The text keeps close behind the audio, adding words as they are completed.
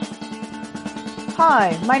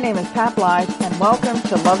Hi, my name is Pat Blythe, and welcome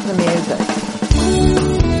to Love the Music.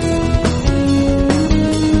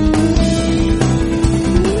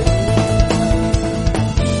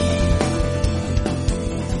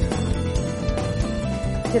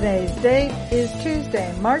 Today's date is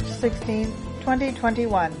Tuesday, March 16,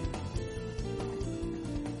 2021.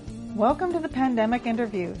 Welcome to the Pandemic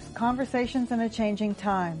Interviews, Conversations in a Changing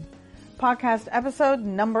Time. Podcast episode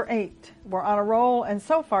number 8. We're on a roll and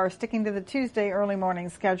so far sticking to the Tuesday early morning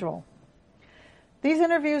schedule. These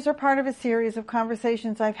interviews are part of a series of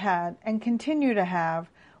conversations I've had and continue to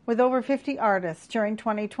have with over 50 artists during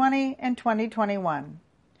 2020 and 2021.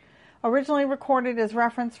 Originally recorded as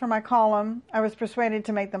reference for my column, I was persuaded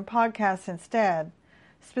to make them podcasts instead,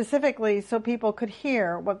 specifically so people could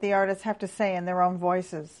hear what the artists have to say in their own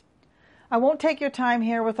voices. I won't take your time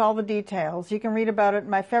here with all the details. You can read about it in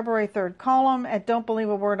my February 3rd column at Don't Believe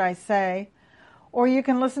a Word I Say, or you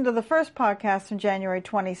can listen to the first podcast from January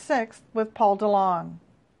 26th with Paul DeLong.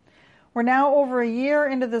 We're now over a year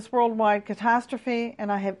into this worldwide catastrophe,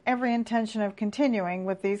 and I have every intention of continuing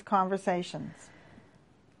with these conversations.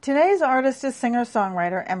 Today's artist is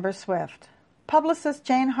singer-songwriter Ember Swift. Publicist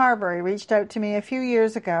Jane Harbury reached out to me a few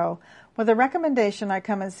years ago with a recommendation I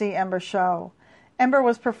come and see Ember's show. Ember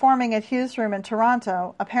was performing at Hugh's room in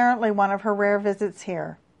Toronto, apparently one of her rare visits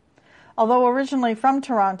here. Although originally from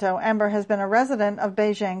Toronto, Ember has been a resident of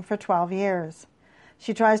Beijing for 12 years.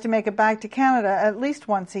 She tries to make it back to Canada at least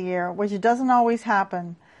once a year, which doesn't always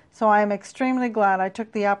happen, so I am extremely glad I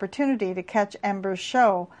took the opportunity to catch Ember's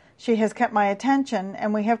show. She has kept my attention,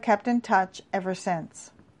 and we have kept in touch ever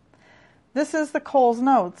since. This is the Coles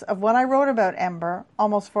Notes of what I wrote about Ember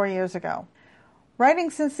almost 4 years ago.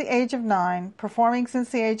 Writing since the age of 9, performing since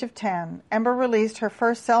the age of 10, Ember released her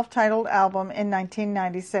first self-titled album in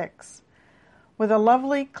 1996. With a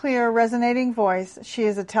lovely, clear, resonating voice, she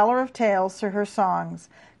is a teller of tales through her songs,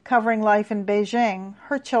 covering life in Beijing,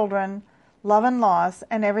 her children, love and loss,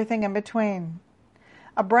 and everything in between.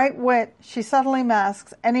 A bright wit, she subtly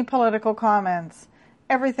masks any political comments.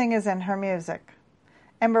 Everything is in her music.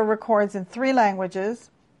 Ember records in 3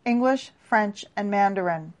 languages, English, French, and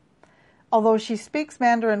Mandarin. Although she speaks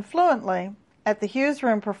Mandarin fluently, at the Hughes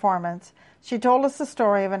Room performance, she told us the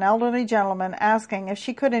story of an elderly gentleman asking if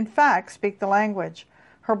she could in fact speak the language.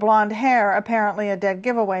 Her blonde hair apparently a dead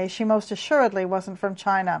giveaway. She most assuredly wasn't from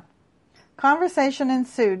China. Conversation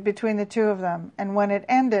ensued between the two of them, and when it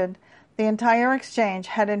ended, the entire exchange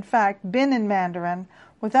had in fact been in Mandarin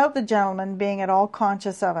without the gentleman being at all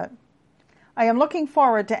conscious of it. I am looking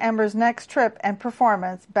forward to Ember's next trip and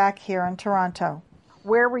performance back here in Toronto.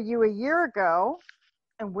 Where were you a year ago,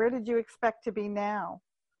 and where did you expect to be now?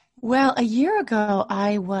 Well, a year ago,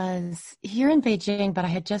 I was here in Beijing, but I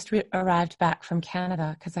had just arrived back from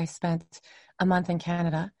Canada because I spent a month in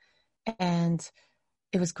Canada, and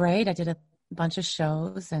it was great. I did a bunch of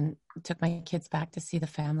shows and took my kids back to see the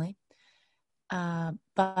family.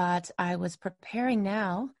 But I was preparing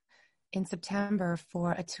now in September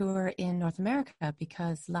for a tour in North America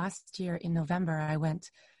because last year in November, I went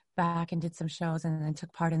back and did some shows and then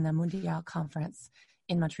took part in the Mundial conference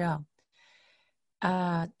in Montreal.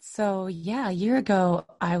 So yeah, a year ago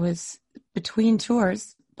I was between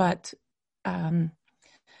tours, but in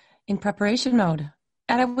preparation mode.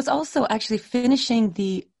 And I was also actually finishing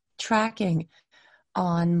the tracking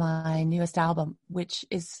on my newest album, which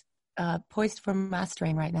is poised for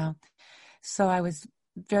mastering right now. So I was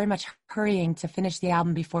very much hurrying to finish the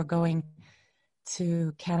album before going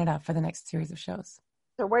to Canada for the next series of shows.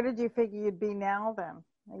 So where did you figure you'd be now then,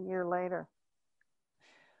 a year later?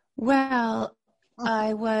 Well,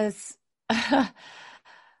 I was, a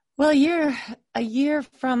year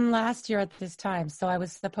from last year at this time. So I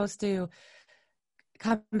was supposed to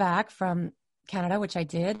come back from Canada, which I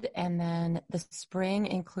did. And then the spring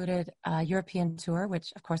included a European tour,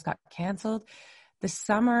 which of course got canceled. The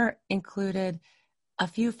summer included a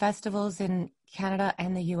few festivals in Canada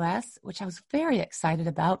and the US, which I was very excited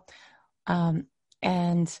about.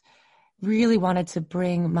 And really wanted to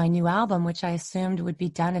bring my new album, which I assumed would be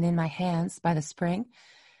done and in my hands by the spring.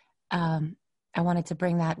 I wanted to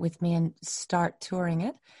bring that with me and start touring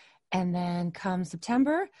it. And then come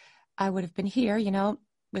September, I would have been here,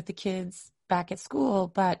 with the kids back at school,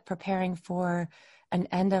 but preparing for an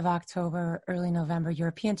end of October, early November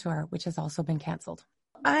European tour, which has also been canceled.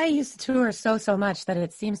 I used to tour so much that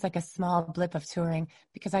it seems like a small blip of touring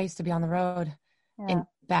because I used to be on the road. Yeah.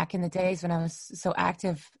 Back in the days when I was so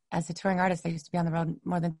active as a touring artist, I used to be on the road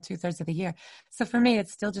more than 2/3 of the year. So for me,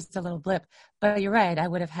 it's still just a little blip. But you're right. I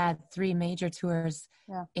would have had 3 major tours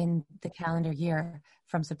in the calendar year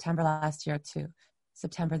from September last year to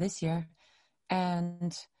September this year.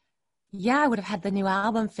 And Yeah, I would have had the new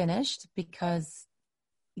album finished because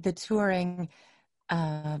the touring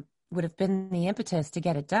would have been the impetus to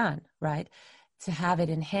get it done, right? To have it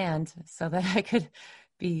in hand so that I could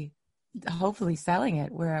be hopefully selling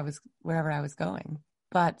it wherever I was going.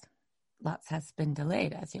 But lots has been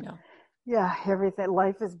delayed, as you know. Yeah, everything.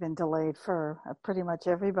 Life has been delayed for pretty much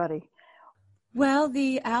everybody. Well,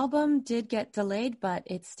 the album did get delayed, but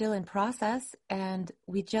it's still in process, and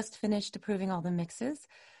we just finished approving all the mixes.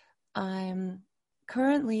 I'm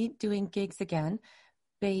currently doing gigs again.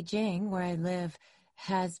 Beijing, where I live,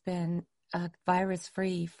 has been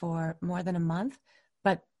virus-free for more than a month,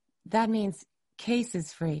 but that means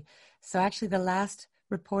cases-free. So actually the last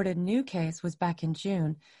reported new case was back in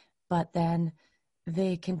June, but then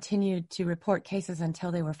they continued to report cases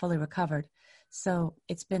until they were fully recovered. So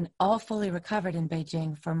it's been all fully recovered in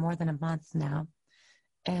Beijing for more than a month now.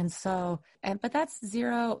 But that's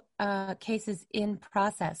zero cases in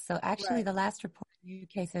process. So actually Right. the last reported new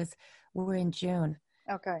cases were in June.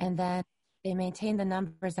 Okay. And then they maintained the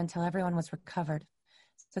numbers until everyone was recovered.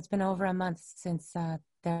 So it's been over a month since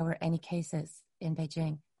there were any cases in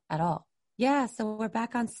Beijing at all. Yeah, so we're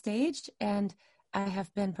back on stage, and I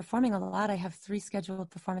have been performing a lot. I have 3 scheduled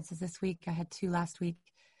performances this week. I had 2 last week,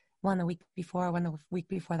 one the week before, one the week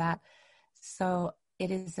before that. So it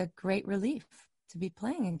is a great relief to be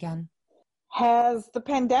playing again. Has the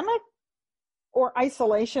pandemic or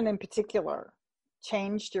isolation in particular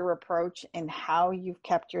changed your approach in how you've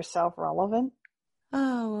kept yourself relevant?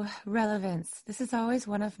 Oh, relevance. This is always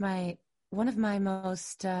one of my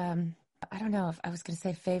most I don't know if I was going to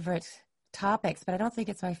say favorite topics, but I don't think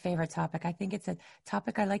it's my favorite topic. I think it's a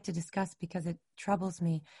topic I like to discuss because it troubles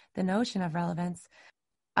me, the notion of relevance.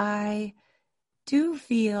 I do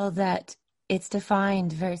feel that it's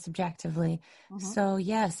defined very subjectively. Mm-hmm. So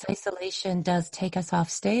yes, isolation does take us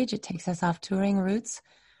off stage. It takes us off touring routes.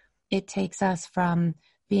 It takes us from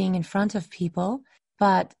being in front of people.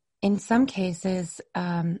 But in some cases,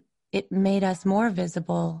 it made us more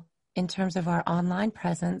visible in terms of our online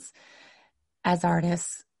presence as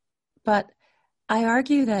artists. But I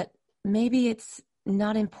argue that maybe it's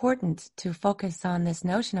not important to focus on this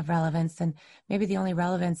notion of relevance, and maybe the only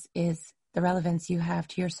relevance is the relevance you have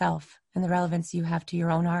to yourself and the relevance you have to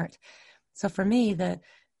your own art. So for me, the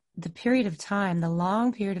period of time, the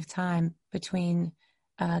long period of time between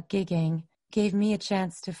gigging gave me a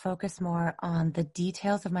chance to focus more on the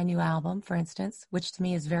details of my new album, for instance, which to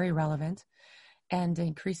me is very relevant and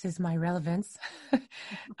increases my relevance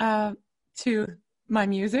to my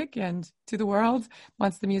music and to the world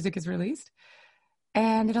once the music is released.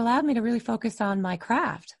 And it allowed me to really focus on my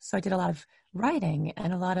craft. So I did a lot of writing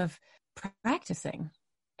and a lot of practicing.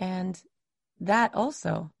 And that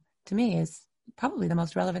also, to me, is probably the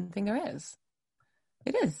most relevant thing there is.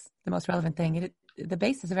 It is the most relevant thing. The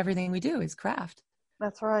basis of everything we do is craft.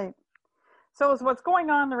 That's right. So is what's going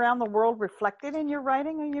on around the world reflected in your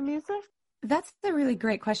writing or your music? That's a really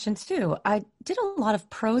great question, too. I did a lot of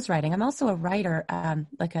prose writing. I'm also a writer,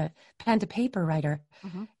 like a pen to paper writer.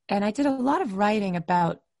 Mm-hmm. And I did a lot of writing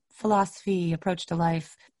about philosophy, approach to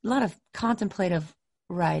life, a lot of contemplative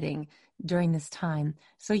writing during this time.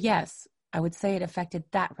 So yes, I would say it affected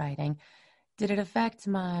that writing. Did it affect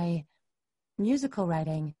my musical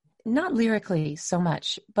writing? Not lyrically so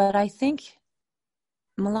much, but I think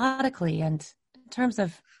melodically and in terms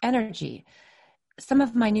of energy. Some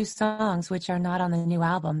of my new songs, which are not on the new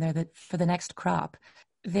album, they're for the next crop.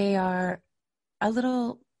 They are a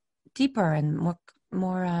little deeper and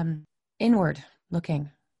more inward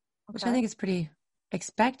looking, which I think is pretty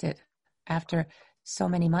expected after so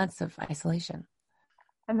many months of isolation.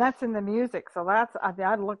 And that's in the music, so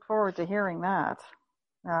I'd look forward to hearing that.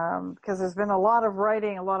 Because there's been a lot of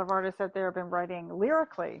writing, a lot of artists out there have been writing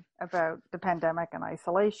lyrically about the pandemic and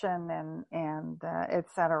isolation and et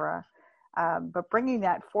cetera. But bringing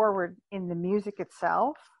that forward in the music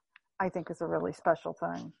itself, I think is a really special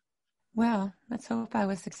thing. Well, let's hope I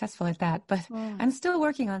was successful at that. But I'm still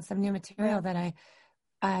working on some new material that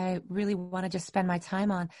I really want to just spend my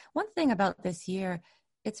time on. One thing about this year,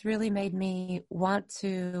 it's really made me want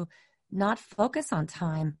to not focus on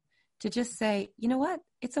time, to just say, you know what?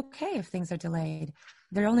 It's okay if things are delayed.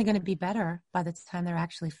 They're only going to be better by the time they're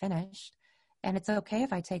actually finished. And it's okay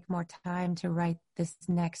if I take more time to write this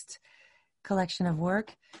next collection of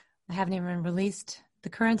work. I haven't even released the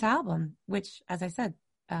current album, which, as I said,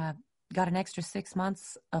 got an extra 6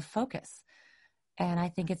 months of focus. And I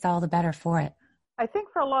think it's all the better for it. I think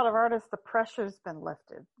for a lot of artists, the pressure's been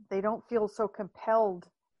lifted. They don't feel so compelled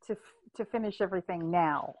to finish everything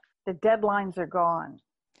now. The deadlines are gone.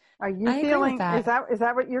 Are you feeling, is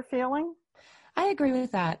that what you're feeling? I agree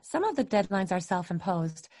with that. Some of the deadlines are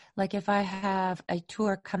self-imposed. Like if I have a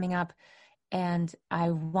tour coming up and I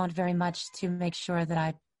want very much to make sure that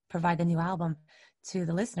I provide the new album to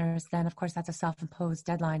the listeners, then of course that's a self-imposed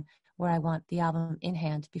deadline where I want the album in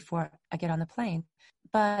hand before I get on the plane.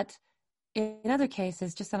 But in other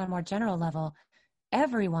cases, just on a more general level,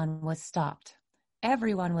 everyone was stopped.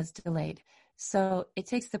 Everyone was delayed. So it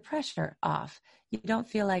takes the pressure off. You don't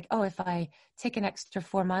feel like, oh, if I take an extra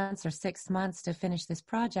 4 months or 6 months to finish this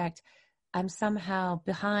project, I'm somehow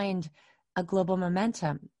behind a global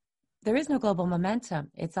momentum. There is no global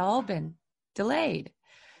momentum. It's all been delayed.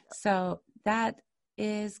 So that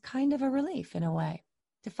is kind of a relief in a way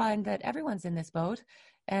to find that everyone's in this boat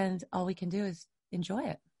and all we can do is enjoy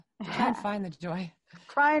it. Try and find the joy.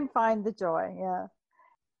 Try and find the joy, yeah.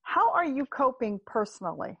 How are you coping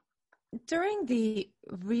personally? During the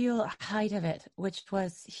real height of it, which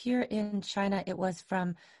was here in China, it was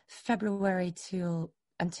from February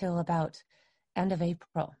until about end of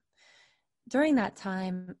April. During that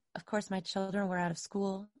time, of course, my children were out of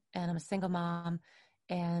school and I'm a single mom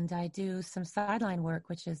and I do some sideline work,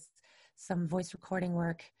 which is some voice recording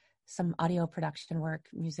work, some audio production work,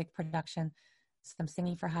 music production, some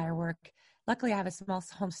singing for hire work. Luckily, I have a small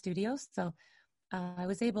home studio, so I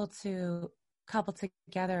was able to cobble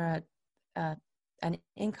together an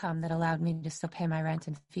income that allowed me to still pay my rent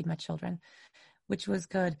and feed my children, which was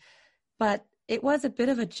good. But it was a bit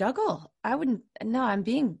of a juggle. I'm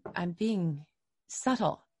being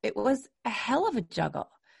subtle. It was a hell of a juggle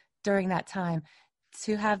during that time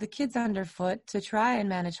to have the kids underfoot, to try and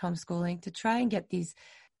manage homeschooling, to try and get these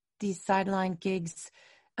sideline gigs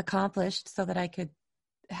accomplished so that I could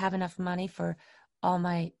have enough money for all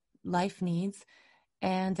my life needs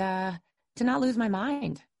and to not lose my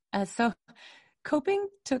mind. So coping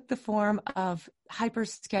took the form of hyper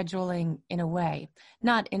scheduling in a way,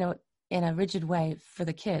 not in a rigid way for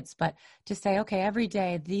the kids, but to say, okay, every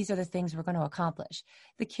day, these are the things we're going to accomplish.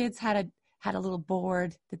 The kids had a little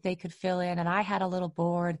board that they could fill in, and I had a little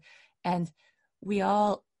board, and we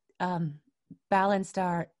all balanced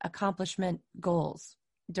our accomplishment goals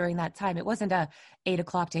during that time. It wasn't a 8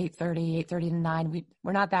 o'clock to 8:30 to 9.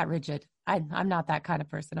 We're not that rigid. I'm not that kind of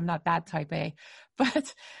person. I'm not that type A,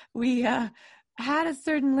 but we had a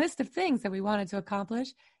certain list of things that we wanted to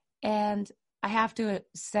accomplish. And I have to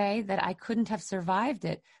say that I couldn't have survived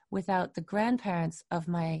it without the grandparents of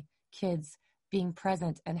my kids being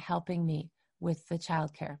present and helping me with the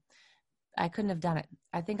childcare. I couldn't have done it.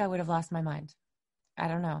 I think I would have lost my mind. I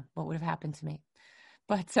don't know what would have happened to me,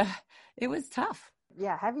 but it was tough.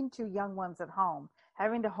 Yeah, having 2 young ones at home,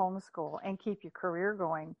 having to homeschool and keep your career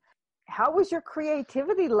going. How was your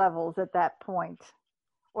creativity levels at that point?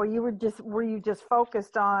 Or were you just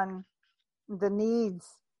focused on the needs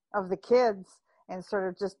of the kids and sort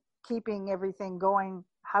of just keeping everything going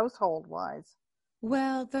household-wise?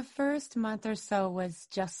 Well, the first month or so was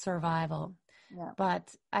just survival. Yeah.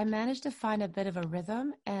 But I managed to find a bit of a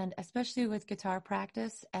rhythm, and especially with guitar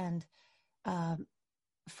practice and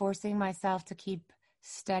forcing myself to keep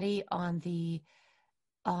steady on the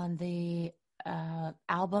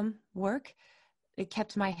album work, it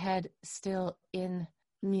kept my head still in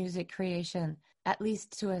music creation, at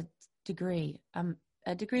least to a degree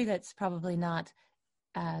that's probably not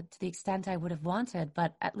to the extent I would have wanted,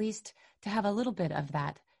 but at least to have a little bit of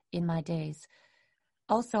that in my days.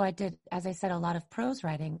 Also, I did, as I said, a lot of prose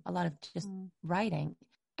writing, a lot of just writing.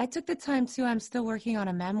 I took the time too. I'm still working on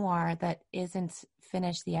a memoir that isn't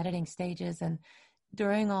finished, the editing stages. And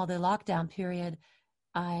during all the lockdown period,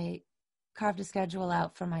 I carved a schedule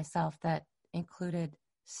out for myself that included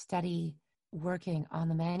steady working on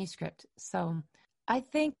the manuscript. So I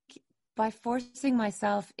think by forcing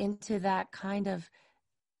myself into that kind of,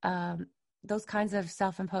 those kinds of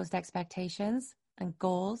self-imposed expectations and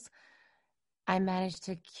goals, I managed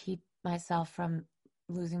to keep myself from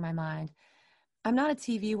losing my mind. I'm not a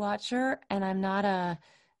TV watcher, and I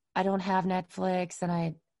don't have Netflix,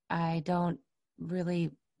 and I don't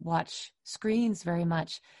really watch screens very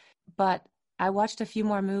much, but I watched a few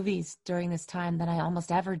more movies during this time than I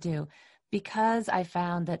almost ever do, because I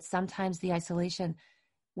found that sometimes the isolation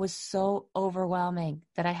was so overwhelming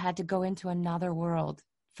that I had to go into another world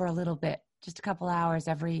for a little bit, just a couple hours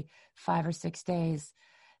every 5 or 6 days.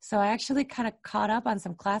 So I actually kind of caught up on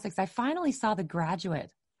some classics. I finally saw The Graduate.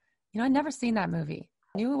 I'd never seen that movie.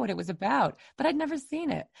 I knew what it was about, but I'd never seen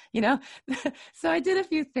it, So I did a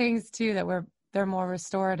few things too they're more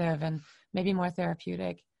restorative and maybe more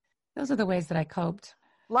therapeutic. Those are the ways that I coped.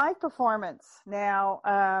 Live performance now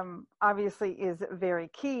obviously is very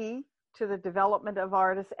key to the development of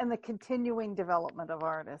artists and the continuing development of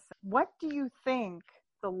artists. What do you think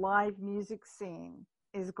the live music scene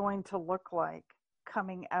is going to look like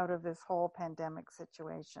coming out of this whole pandemic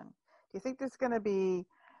situation? Do you think there's going to be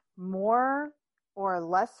more or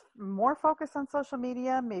less, more focus on social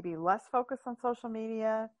media, maybe less focus on social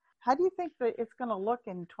media? How do you think that it's going to look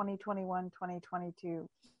in 2021, 2022?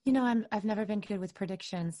 You know, I've never been good with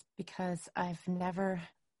predictions because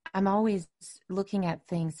I'm always looking at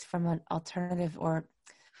things from an alternative or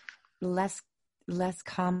less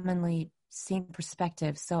commonly seen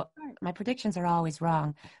perspective. So my predictions are always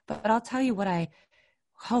wrong. But I'll tell you what I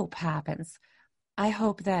hope happens. I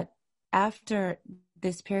hope that after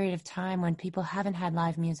this period of time when people haven't had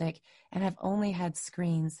live music and have only had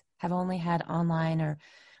screens, have only had online or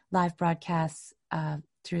live broadcasts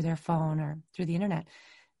through their phone or through the internet,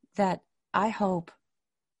 that I hope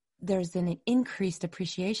there's an increased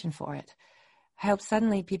appreciation for it. I hope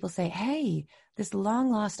suddenly people say, hey, this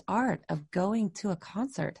long lost art of going to a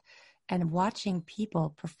concert and watching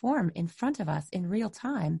people perform in front of us in real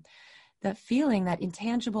time, that feeling, that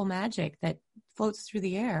intangible magic that floats through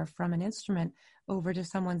the air from an instrument over to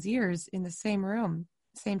someone's ears in the same room,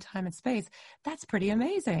 same time and space, that's pretty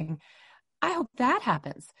amazing. I hope that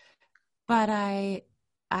happens. But I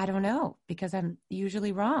don't know, because I'm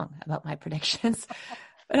usually wrong about my predictions.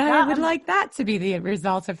 But I would like that to be the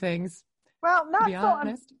result of things. Well, to be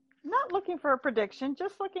honest. Not looking for a prediction,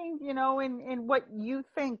 just looking, in what you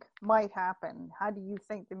think might happen. How do you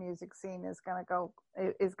think the music scene is going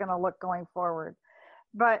to look going forward?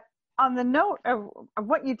 But on the note of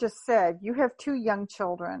what you just said, you have 2 young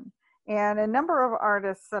children, and a number of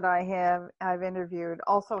artists that I've interviewed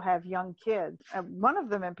also have young kids. One of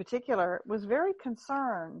them in particular was very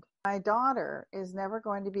concerned. My daughter is never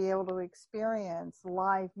going to be able to experience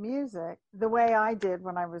live music the way I did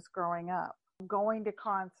when I was growing up, going to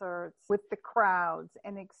concerts with the crowds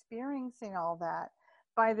and experiencing all that.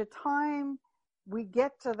 By the time we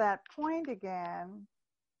get to that point again,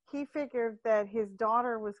 he figured that his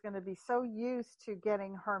daughter was going to be so used to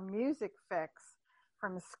getting her music fix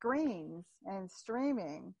from screens and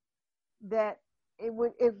streaming that it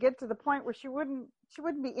would get to the point where she wouldn't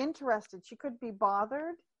be interested. She couldn't be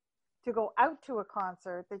bothered to go out to a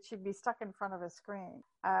concert, that she'd be stuck in front of a screen.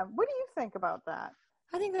 What do you think about that?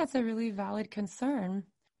 I think that's a really valid concern.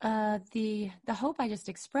 The hope I just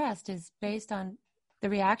expressed is based on the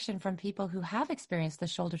reaction from people who have experienced the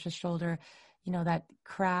shoulder to shoulder, that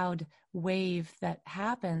crowd wave that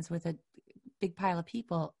happens with a big pile of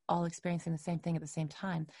people all experiencing the same thing at the same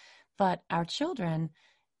time. But our children,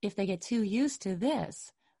 if they get too used to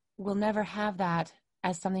this, will never have that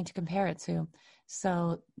as something to compare it to.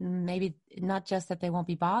 So maybe not just that they won't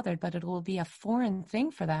be bothered, but it will be a foreign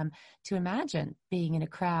thing for them to imagine being in a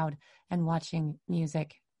crowd and watching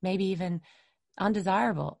music, maybe even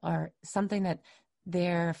undesirable or something that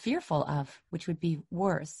they're fearful of, which would be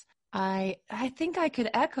worse. I think I could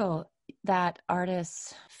echo that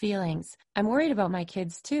artist's feelings. I'm worried about my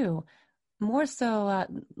kids too, more so,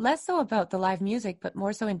 less so about the live music, but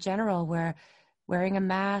more so in general, where wearing a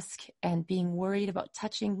mask and being worried about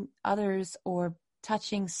touching others or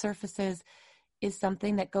touching surfaces is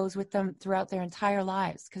something that goes with them throughout their entire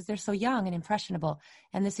lives because they're so young and impressionable.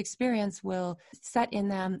 And this experience will set in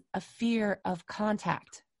them a fear of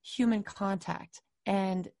contact, human contact,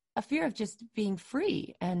 and a fear of just being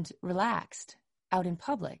free and relaxed out in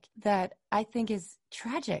public that I think is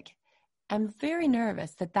tragic. I'm very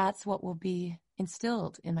nervous that that's what will be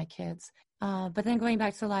instilled in my kids. But then going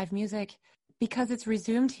back to live music, because it's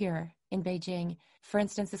resumed here in Beijing, for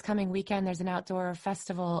instance, this coming weekend, there's an outdoor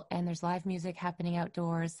festival and there's live music happening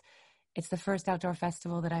outdoors. It's the first outdoor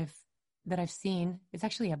festival that I've seen. It's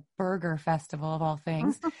actually a burger festival of all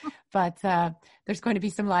things, but there's going to be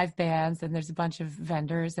some live bands and there's a bunch of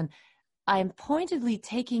vendors. And I'm pointedly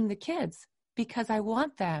taking the kids because I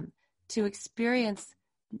want them to experience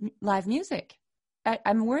live music.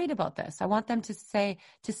 I'm worried about this. I want them to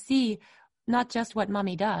see not just what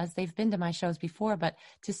mommy does. They've been to my shows before, but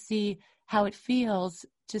to see how it feels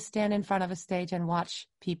to stand in front of a stage and watch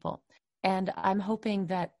people. And I'm hoping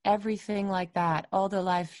that everything like that, all the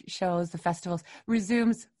live shows, the festivals,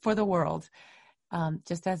 resumes for the world,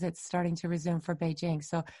 just as it's starting to resume for Beijing.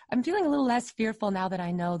 So I'm feeling a little less fearful now that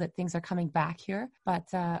I know that things are coming back here. But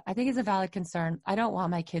I think it's a valid concern. I don't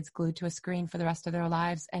want my kids glued to a screen for the rest of their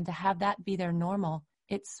lives, and to have that be their normal,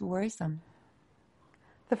 it's worrisome.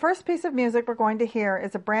 The first piece of music we're going to hear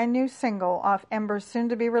is a brand new single off Ember's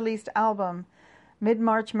soon-to-be-released album,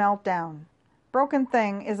 Mid-March Meltdown. Broken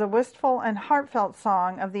Thing is a wistful and heartfelt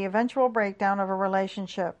song of the eventual breakdown of a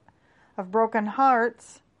relationship, of broken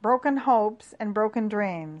hearts, broken hopes, and broken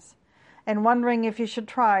dreams, and wondering if you should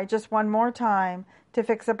try just one more time to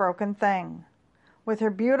fix a broken thing. With her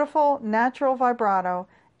beautiful, natural vibrato,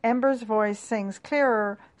 Ember's voice sings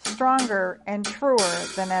clearer, stronger, and truer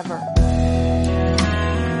than ever.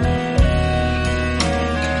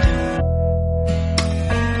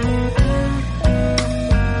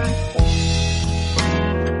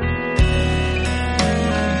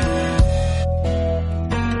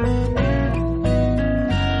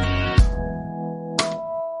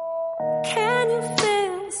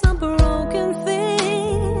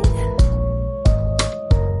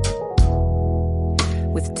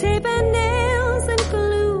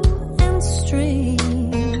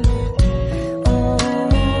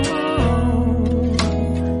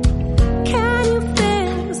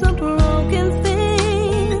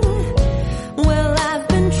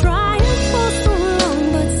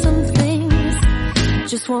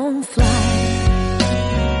 Won't fly.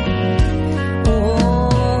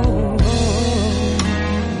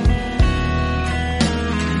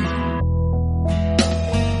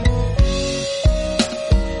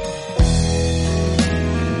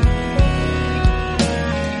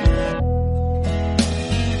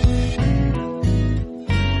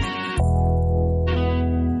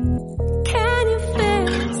 Can you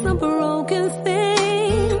fix a broken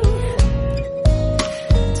thing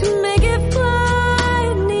to make it fly?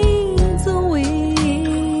 It needs a wing.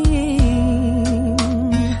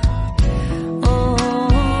 Oh,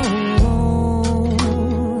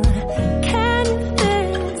 can you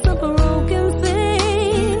fix a broken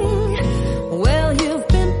thing? Well, you've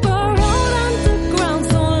been burrowed underground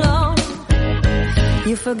so long,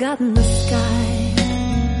 you've forgotten the sky.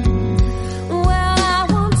 Well, I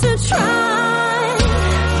want to try,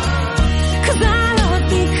 'cause I love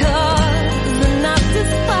because I'm not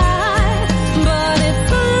despise, but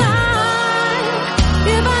it's a lie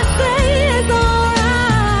if I say it's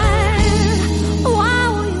alright. Why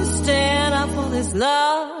will you stand up for this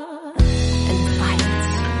love and fight?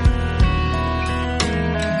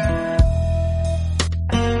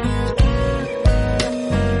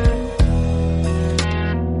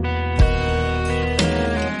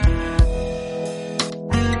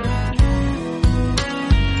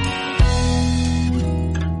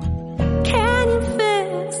 Can you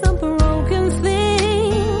fix a broken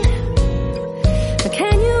thing?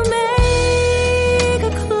 Can you make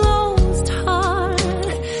a closed heart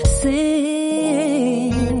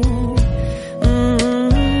sing?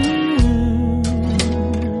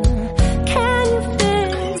 Can you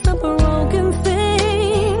fix a broken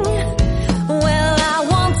thing? Well, I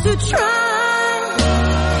want to try,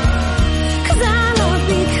 'cause I love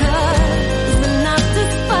because I'm not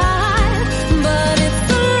despise, but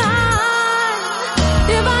it's a lie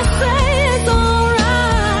if I say it's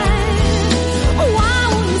alright. Why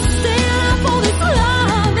won't you stand up for this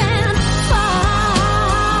love and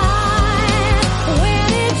fight? Where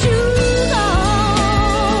did you go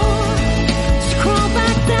to crawl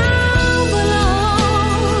back down below?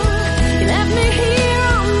 You left me here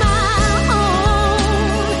on my own,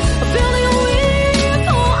 building a wing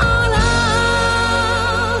for our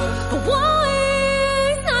love. But one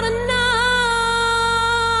wing's not enough.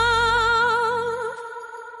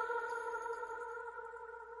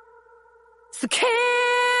 So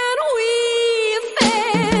can we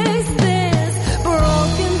fix this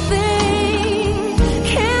broken thing?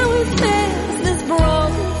 Can we fix this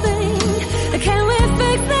broken thing? Can we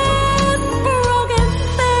fix this broken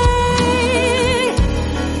thing?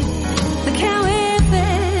 Can we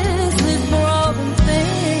fix this broken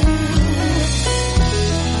thing?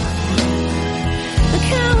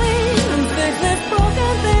 Can we fix this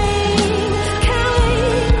broken thing? Can we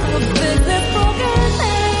fix this broken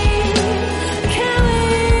thing? Can we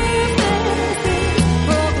fix this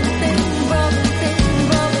broken thing, broken thing,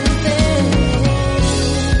 broken thing?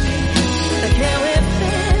 Can we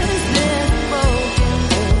fix this broken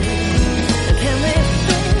thing? Can we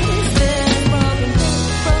fix this broken thing,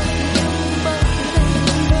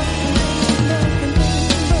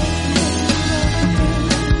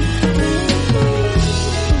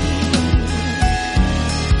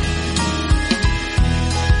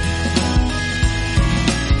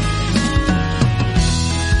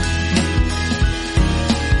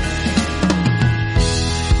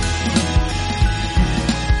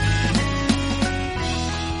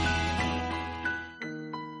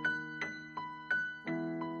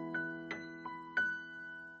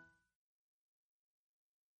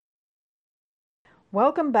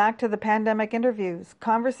 Welcome back to the Pandemic Interviews,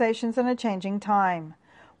 Conversations in a Changing Time.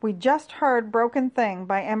 We just heard Broken Thing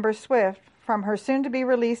by Ember Swift from her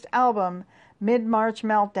soon-to-be-released album, Mid-March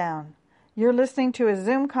Meltdown. You're listening to a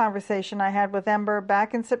Zoom conversation I had with Ember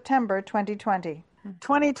back in September 2020.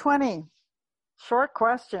 2020. Short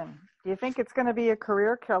question. Do you think it's going to be a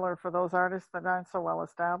career killer for those artists that aren't so well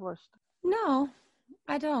established? No,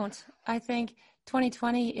 I don't. I think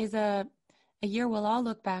 2020 is a year we'll all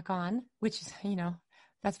look back on, which is,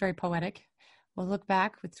 that's very poetic. We'll look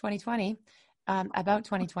back with 2020, about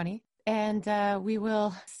 2020, and we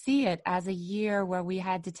will see it as a year where we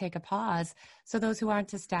had to take a pause. So those who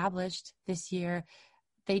aren't established this year,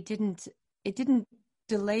 it didn't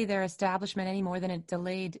delay their establishment any more than it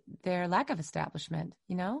delayed their lack of establishment,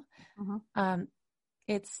 Mm-hmm.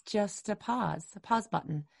 It's just a pause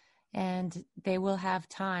button. And they will have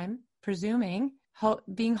time, presuming,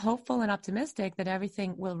 being hopeful and optimistic that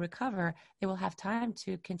everything will recover, they will have time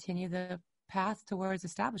to continue the path towards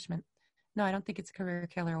establishment. No, I don't think it's a career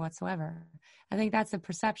killer whatsoever. I think that's a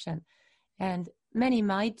perception. And many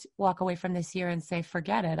might walk away from this year and say,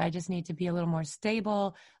 forget it. I just need to be a little more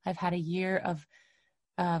stable. I've had a year of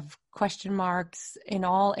question marks in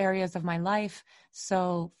all areas of my life.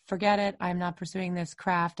 So forget it. I'm not pursuing this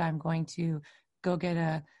craft. I'm going to go get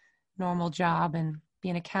a normal job and be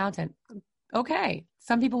an accountant. Okay.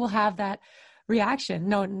 Some people will have that reaction.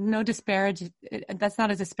 No disparage. That's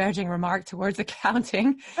not a disparaging remark towards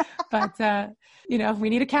accounting, but, we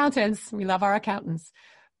need accountants. We love our accountants,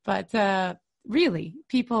 but, really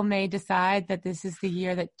people may decide that this is the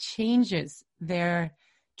year that changes their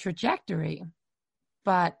trajectory,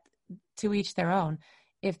 but to each their own.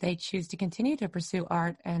 If they choose to continue to pursue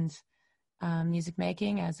art and music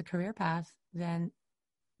making as a career path, then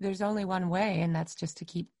there's only one way, and that's just to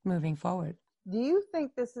keep moving forward. Do you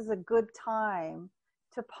think this is a good time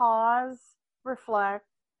to pause, reflect,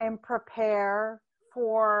 and prepare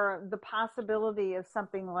for the possibility of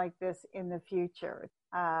something like this in the future?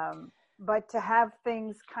 But to have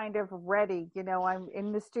things kind of ready, I'm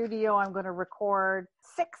in the studio, I'm going to record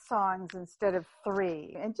 6 songs instead of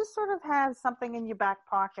 3, and just sort of have something in your back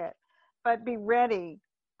pocket, but be ready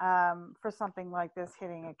for something like this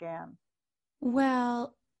hitting again.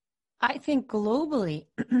 Well, I think globally,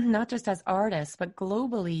 not just as artists, but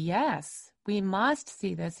globally, yes, we must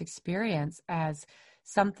see this experience as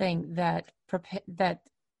something that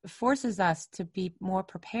forces us to be more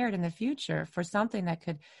prepared in the future for something that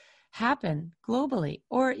could happen globally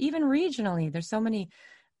or even regionally. There's so many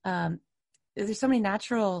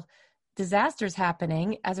natural disasters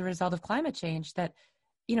happening as a result of climate change that,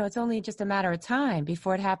 it's only just a matter of time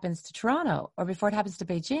before it happens to Toronto or before it happens to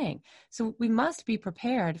Beijing. So we must be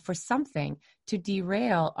prepared for something to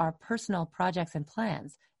derail our personal projects and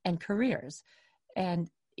plans and careers and,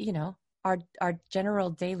 our general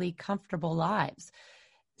daily comfortable lives.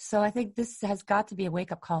 So I think this has got to be a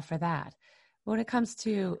wake-up call for that. When it comes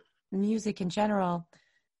to music in general,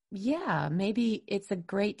 yeah, maybe it's a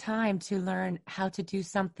great time to learn how to do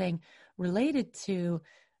something related to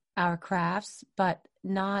our crafts, but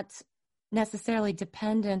not necessarily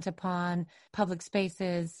dependent upon public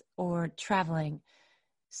spaces or traveling.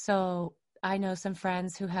 So I know some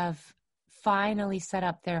friends who have finally set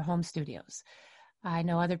up their home studios. I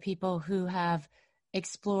know other people who have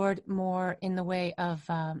explored more in the way of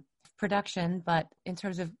production, but in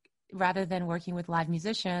terms of rather than working with live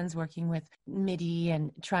musicians, working with MIDI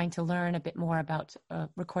and trying to learn a bit more about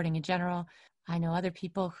recording in general. I know other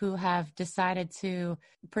people who have decided to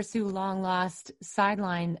pursue long-lost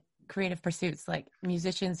sideline creative pursuits, like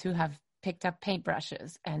musicians who have picked up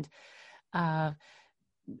paintbrushes and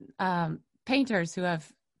painters who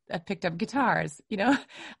have picked up guitars, And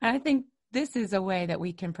I think this is a way that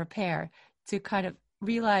we can prepare to kind of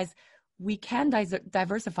realize we can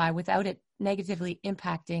diversify without it negatively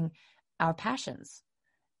impacting our passions.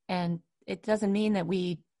 And it doesn't mean that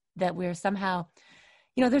we're somehow,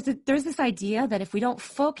 there's this idea that if we don't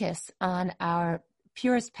focus on our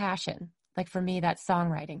purest passion, like for me, that's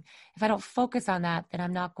songwriting. If I don't focus on that, then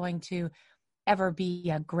I'm not going to ever be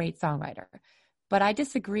a great songwriter. But I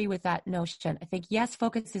disagree with that notion. I think, yes,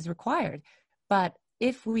 focus is required. But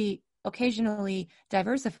if we occasionally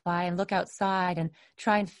diversify and look outside and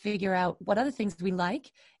try and figure out what other things we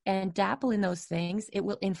like and dabble in those things, it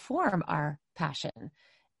will inform our passion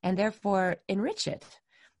and therefore enrich it.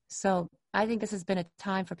 So I think this has been a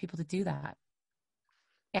time for people to do that.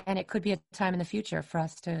 And it could be a time in the future for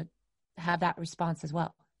us to have that response as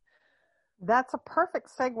well. That's a perfect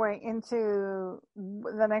segue into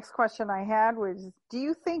the next question I had, was, do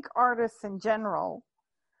you think artists in general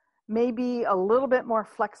may be a little bit more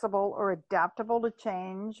flexible or adaptable to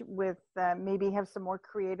change with maybe have some more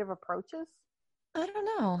creative approaches? I don't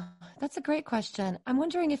know. That's a great question. I'm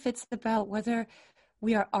wondering if it's about whether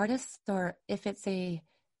we are artists or if it's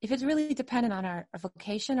really dependent on our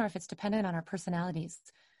vocation or if it's dependent on our personalities.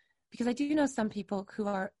 Because I do know some people who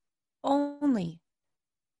are only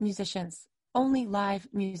musicians only live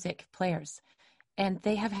music players. And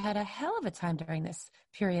they have had a hell of a time during this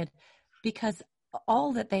period because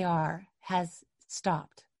all that they are has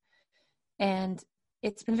stopped. And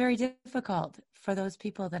it's been very difficult for those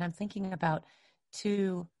people that I'm thinking about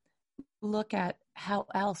to look at how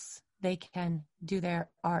else they can do their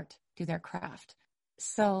art, do their craft.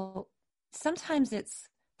 So sometimes it's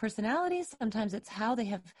personalities, sometimes it's how they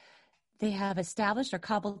have established or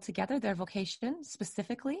cobbled together their vocation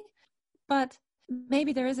specifically. But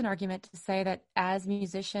maybe there is an argument to say that as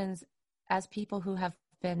musicians, as people who have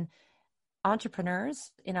been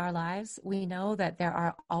entrepreneurs in our lives, we know that there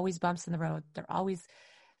are always bumps in the road. There are always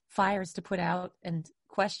fires to put out and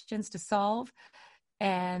questions to solve.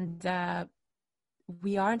 And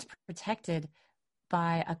we aren't protected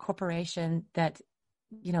by a corporation that,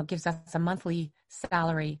 gives us a monthly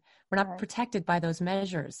salary. We're not protected by those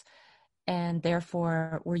measures. And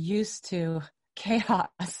therefore, we're used to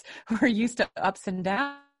chaos. We're used to ups and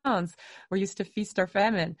downs. We're used to feast or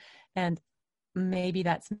famine. And maybe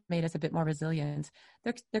that's made us a bit more resilient.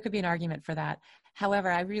 There could be an argument for that.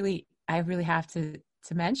 However, I really have to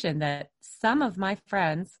mention that some of my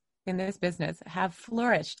friends in this business have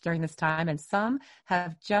flourished during this time, and some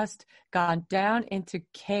have just gone down into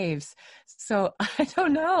caves. So I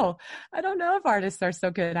don't know if artists are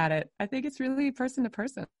so good at it. I think it's really person to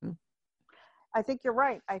person. I think you're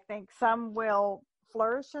right. I think some will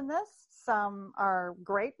flourish in this. Some are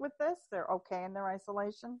great with this. They're okay in their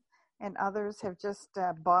isolation. And others have just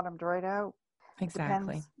bottomed right out.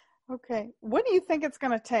 Exactly. Depends. Okay. What do you think it's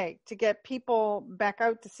going to take to get people back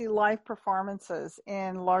out to see live performances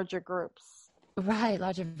in larger groups? Right,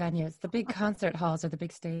 larger venues, the big concert halls or the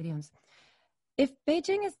big stadiums. If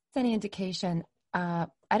Beijing is any indication, I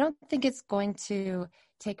don't think it's going to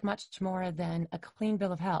take much more than a clean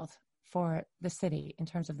bill of health for the city in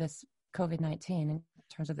terms of this COVID-19, in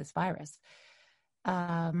terms of this virus.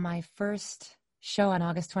 My first show on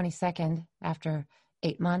August 22nd, after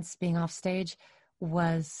 8 months being off stage,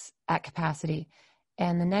 was at capacity.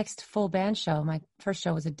 And the next full band show, my first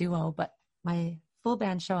show was a duo, but my full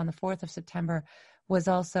band show on the 4th of September was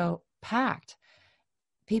also packed.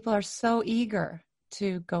 People are so eager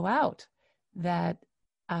to go out that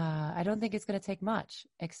I don't think it's going to take much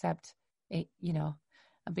except a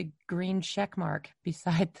big green check mark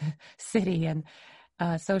beside the city and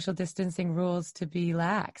social distancing rules to be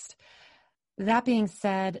laxed. That being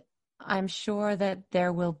said, I'm sure that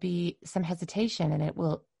there will be some hesitation and it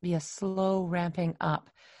will be a slow ramping up.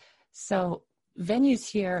 So venues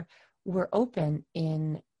here were open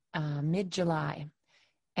in mid-July.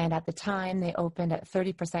 And at the time, they opened at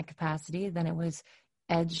 30% capacity. Then it was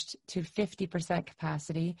edged to 50%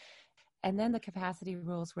 capacity. And then the capacity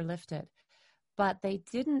rules were lifted. But they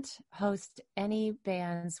didn't host any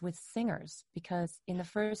bands with singers because in the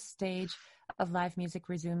first stage of live music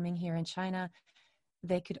resuming here in China,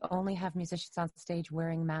 they could only have musicians on stage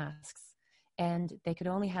wearing masks. And they could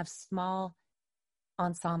only have small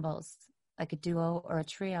ensembles, like a duo or a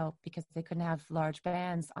trio, because they couldn't have large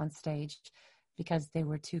bands on stage because they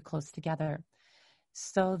were too close together.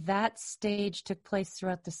 So that stage took place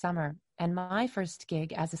throughout the summer. And my first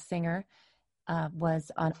gig as a singer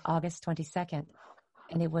was on August 22nd.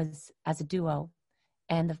 And it was as a duo.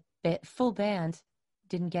 And the full band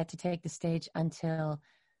didn't get to take the stage until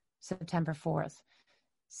September 4th.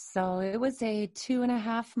 So it was a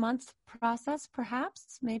 2.5 month process,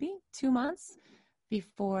 perhaps, maybe 2 months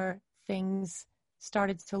before things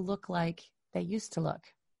started to look like they used to look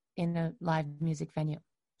in a live music venue.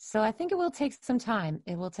 So I think it will take some time.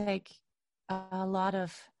 It will take a lot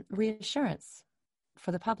of reassurance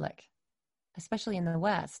for the public, especially in the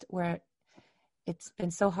West, where it's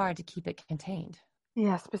been so hard to keep it contained.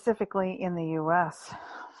 Yeah, specifically in the U.S.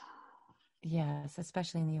 Yes,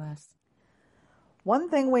 especially in the U.S. One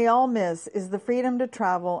thing we all miss is the freedom to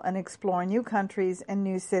travel and explore new countries and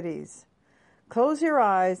new cities. Close your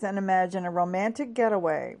eyes and imagine a romantic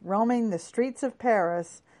getaway roaming the streets of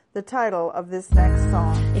Paris, the title of this next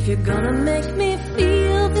song. If you're gonna make me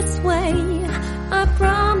feel this way, I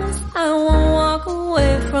promise I won't walk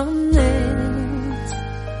away from this.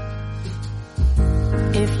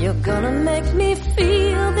 If you're gonna make me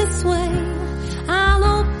feel this way, I'll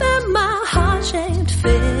open my heart-shaped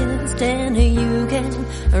fist and you can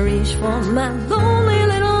reach for my lonely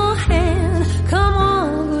little hand. Come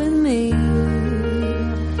on with me.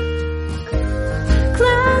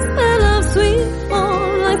 Clouds that love sweet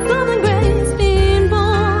born like southern grace being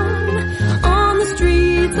born on the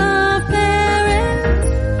streets of Paris.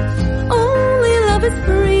 Only love is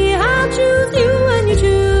free. I choose you and you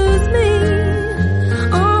choose me.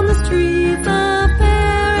 On the streets of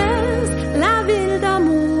Paris, la ville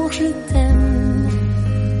d'amour, je t'aime.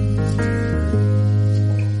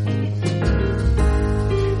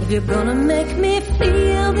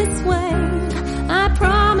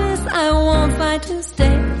 to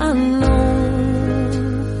stay alone.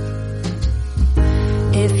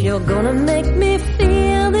 If you're gonna make me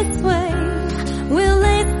feel this way, we'll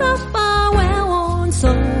lay so far well-worn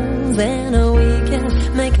souls, and we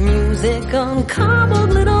can make music on cobbled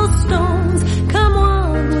little stones. Come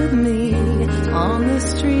on with me on the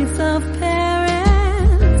streets of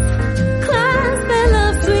Paris. Class their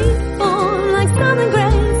love sweet form like southern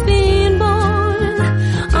grace being born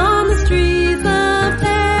on the streets of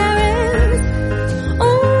Paris.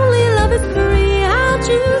 Only love is free. I'll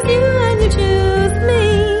choose you and you choose me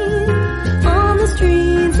on the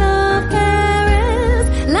streets of Paris.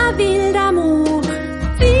 La ville d'amour.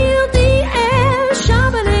 Feel the air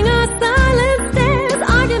sharpening our silent stares.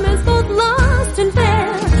 Arguments both lost and fair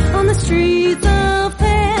on the streets of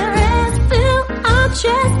Paris. Fill our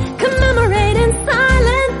chests, commemorate in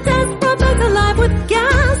silent death. Protect alive with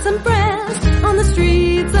gas and press on the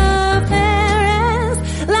streets of Paris.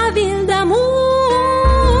 La ville d'amour.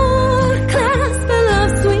 Clasp a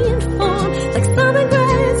love sweet form like southern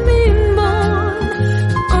grace being born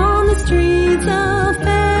on the streets of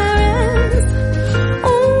Paris.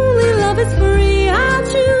 Only love is free. I'll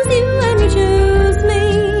choose you and you choose me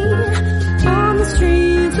on the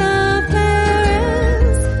streets of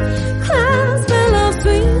Paris. Clasp a love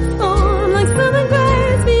sweet form like southern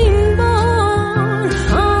grace being born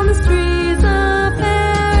on the streets of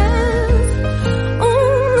Paris.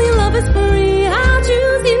 Only love is free. I'll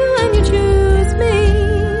choose you and you choose me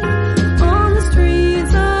on the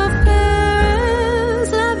streets of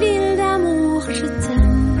Paris. La ville d'amour, je t'aime.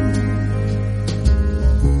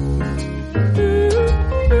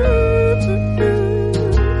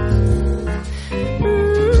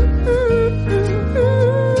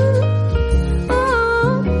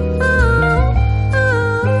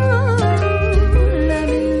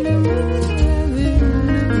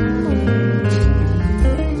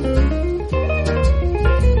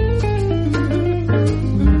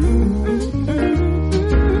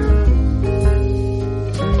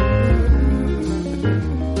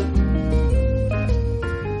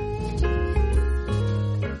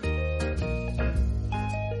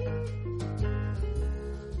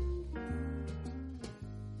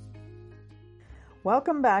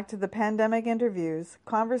 Welcome back to the Pandemic Interviews,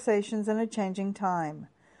 Conversations in a Changing Time.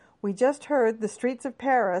 We just heard The Streets of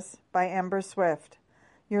Paris by Ember Swift.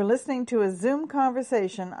 You're listening to a Zoom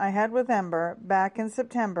conversation I had with Ember back in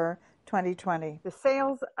September 2020. The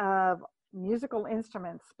sales of musical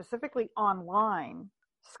instruments, specifically online,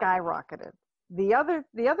 skyrocketed. The other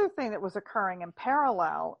thing that was occurring in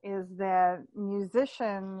parallel is that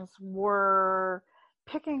musicians were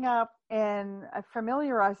picking up and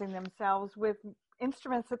familiarizing themselves with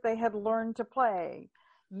instruments that they had learned to play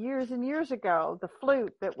years and years ago. The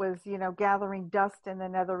flute that was, gathering dust in the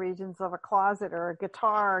nether regions of a closet, or a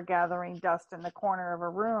guitar gathering dust in the corner of a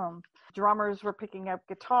room. Drummers were picking up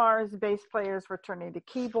guitars, bass players were turning to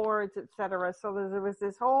keyboards, etc. So there was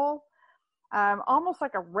this whole almost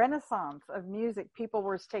like a renaissance of music. People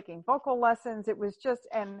were taking vocal lessons. It was just,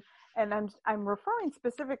 and I'm referring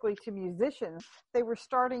specifically to musicians. They were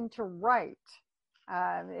starting to write.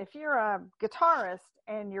 If you're a guitarist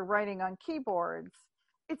and you're writing on keyboards,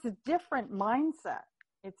 it's a different mindset.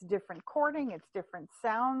 It's different chording. It's different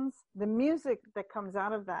sounds. The music that comes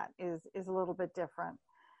out of that is a little bit different.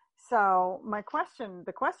 So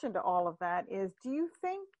the question to all of that is, do you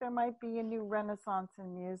think there might be a new renaissance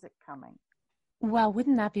in music coming? Well,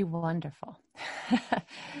 wouldn't that be wonderful?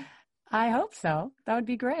 I hope so. That would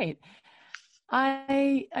be great.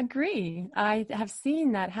 I agree. I have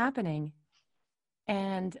seen that happening.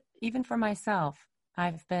 And even for myself,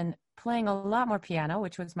 I've been playing a lot more piano,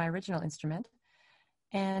 which was my original instrument.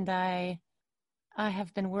 And I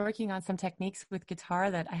have been working on some techniques with guitar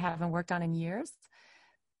that I haven't worked on in years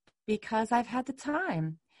because I've had the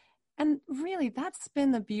time. And really, that's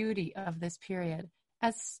been the beauty of this period.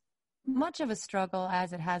 As much of a struggle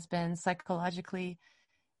as it has been psychologically,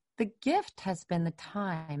 the gift has been the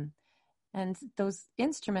time. And those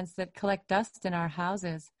instruments that collect dust in our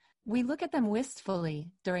houses, we look at them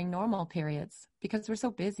wistfully during normal periods because we're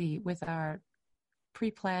so busy with our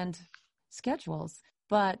pre-planned schedules.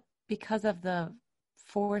 But because of the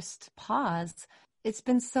forced pause, it's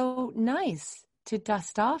been so nice to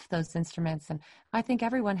dust off those instruments. And I think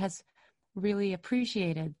everyone has really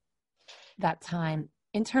appreciated that time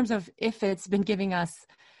in terms of if it's been giving us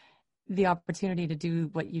the opportunity to do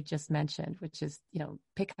what you just mentioned, which is,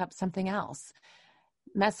 pick up something else,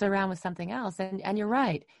 mess around with something else. And you're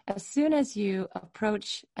right. As soon as you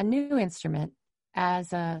approach a new instrument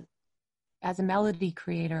as a melody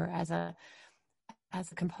creator, as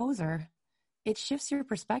a composer, it shifts your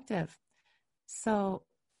perspective. So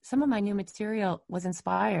some of my new material was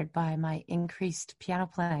inspired by my increased piano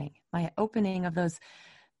playing, my opening of those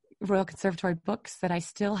Royal Conservatory books that I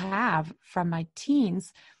still have from my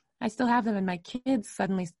teens. I still have them, and my kids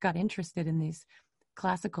suddenly got interested in these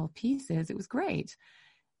classical pieces. It was great.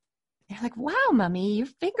 They're like, wow, Mommy, your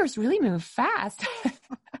fingers really move fast.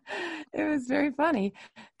 It was very funny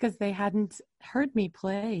because they hadn't heard me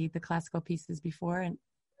play the classical pieces before.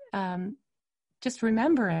 And just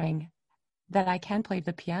remembering that I can play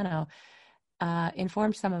the piano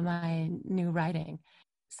informed some of my new writing.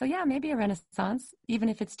 So yeah, maybe a renaissance, even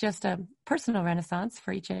if it's just a personal renaissance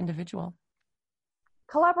for each individual.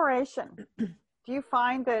 Collaboration. Do you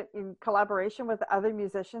find that collaboration with other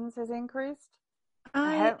musicians has increased?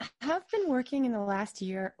 I have been working in the last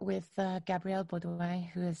year with Gabriel Baudouin,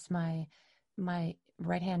 who is my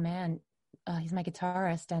right-hand man. He's my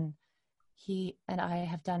guitarist, and he and I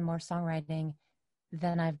have done more songwriting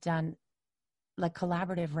than I've done, like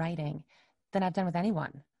collaborative writing, than I've done with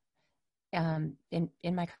anyone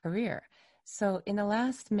in my career. So in the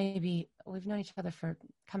last, maybe we've known each other for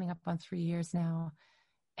coming up on 3 years now,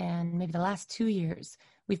 and maybe the last 2 years,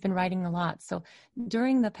 we've been writing a lot. So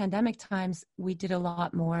during the pandemic times, we did a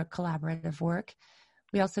lot more collaborative work.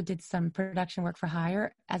 We also did some production work for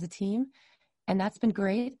hire as a team, and that's been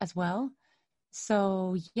great as well.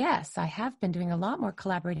 So yes, I have been doing a lot more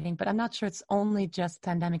collaborating, but I'm not sure it's only just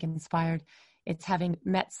pandemic inspired. It's having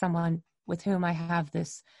met someone with whom I have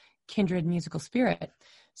this kindred musical spirit.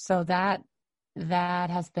 So that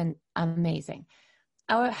has been amazing.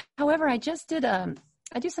 However, I just did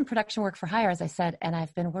I do some production work for hire, as I said, and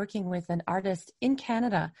I've been working with an artist in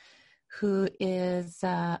Canada who is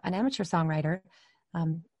an amateur songwriter,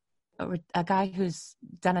 a guy who's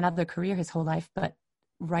done another career his whole life, but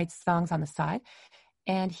writes songs on the side.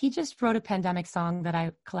 And he just wrote a pandemic song that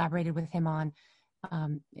I collaborated with him on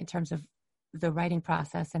in terms of the writing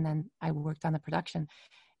process, and then I worked on the production.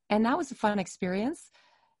 And that was a fun experience.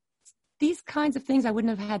 These kinds of things I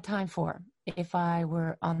wouldn't have had time for if I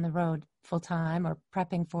were on the road full time or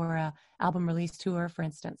prepping for a album release tour, for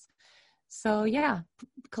instance. So yeah,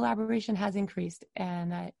 collaboration has increased,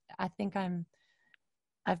 and I think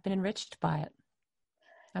I've been enriched by it.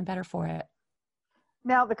 I'm better for it.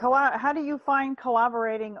 Now, how do you find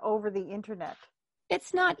collaborating over the internet?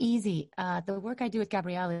 It's not easy. The work I do with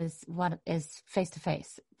Gabrielle is face to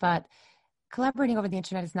face, but collaborating over the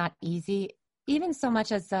internet is not easy. Even so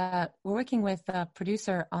much as we're working with a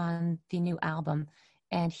producer on the new album,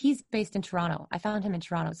 and he's based in Toronto. I found him in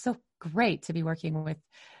Toronto. It's so great to be working with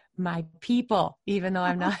my people, even though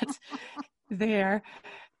I'm not there.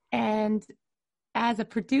 And as a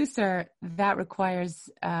producer, that requires,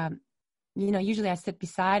 usually I sit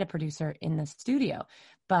beside a producer in the studio,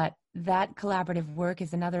 but that collaborative work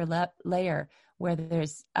is another layer where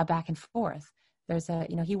there's a back and forth. There's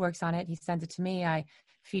he works on it, he sends it to me, I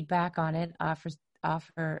feed back on it,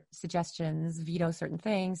 offer suggestions, veto certain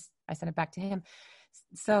things, I send it back to him.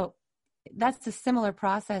 So that's a similar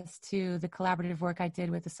process to the collaborative work I did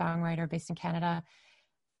with a songwriter based in Canada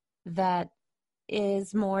that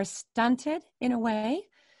is more stunted in a way.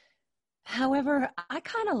 However, I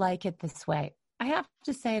kind of like it this way. I have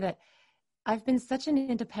to say that I've been such an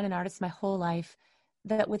independent artist my whole life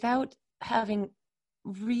that without having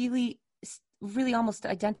really almost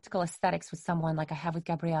identical aesthetics with someone like I have with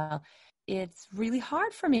Gabrielle, it's really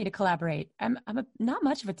hard for me to collaborate. I'm not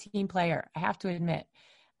much of a team player, I have to admit.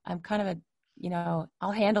 I'm kind of a,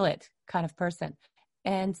 I'll handle it kind of person.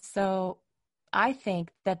 And so I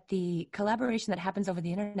think that the collaboration that happens over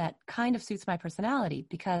the internet kind of suits my personality,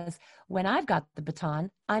 because when I've got the baton,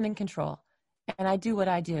 I'm in control and I do what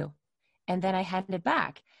I do. And then I hand it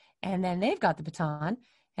back. And then they've got the baton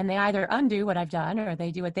and they either undo what I've done or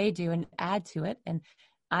they do what they do and add to it. And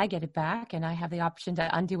I get it back and I have the option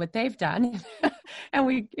to undo what they've done. And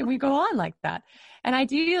we go on like that. And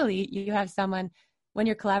ideally, you have someone, when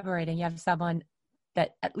you're collaborating, you have someone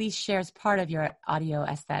that at least shares part of your audio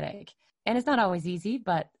aesthetic. And it's not always easy,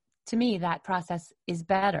 but to me, that process is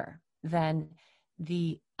better than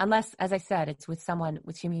unless, as I said, it's with someone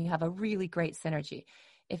with whom you have a really great synergy.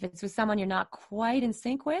 If it's with someone you're not quite in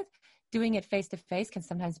sync with, doing it face to face can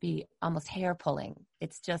sometimes be almost hair pulling.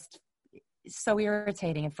 It's just so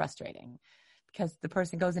irritating and frustrating because the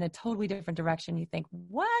person goes in a totally different direction. You think,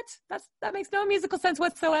 what? That makes no musical sense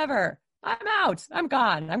whatsoever. I'm out. I'm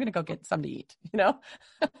gone. I'm going to go get something to eat,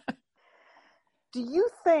 Do you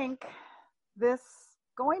think this,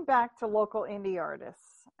 going back to local indie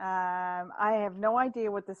artists, I have no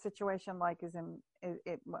idea what the situation is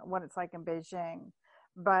what it's like in Beijing,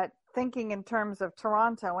 but thinking in terms of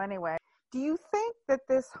Toronto anyway, do you think that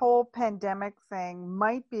this whole pandemic thing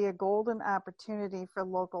might be a golden opportunity for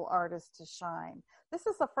local artists to shine. This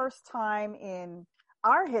is the first time in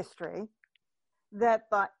our history that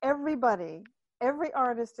every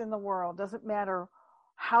artist in the world, doesn't matter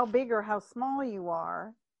how big or how small you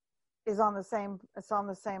are, it's on the same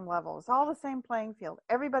level. It's all the same playing field.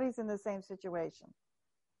 Everybody's in the same situation.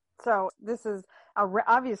 So this is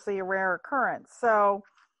obviously a rare occurrence. So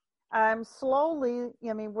I'm slowly,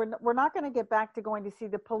 we're not going to get back to going to see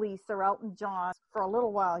the Police or Elton John for a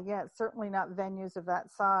little while yet, certainly not venues of that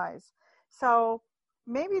size. So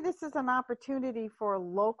maybe this is an opportunity for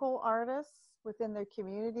local artists within their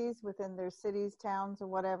communities, within their cities, towns, or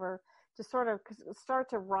whatever, to sort of start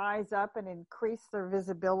to rise up and increase their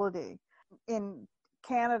visibility. In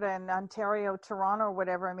Canada and Ontario, Toronto, or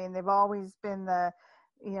whatever, they've always been the,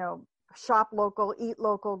 shop local, eat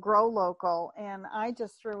local, grow local. And I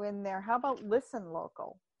just threw in there, how about listen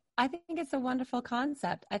local? I think it's a wonderful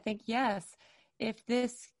concept. I think, yes, if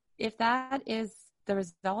that is the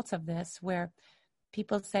result of this, where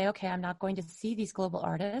people say, okay, I'm not going to see these global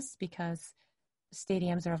artists because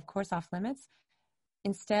stadiums are, of course, off limits.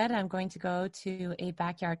 Instead, I'm going to go to a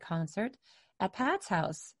backyard concert at Pat's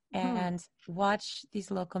house and watch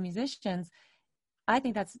these local musicians. I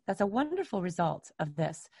think that's a wonderful result of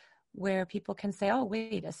this, where people can say, oh,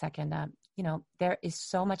 wait a second, there is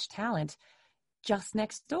so much talent just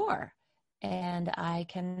next door, and I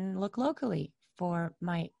can look locally for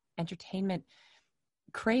my entertainment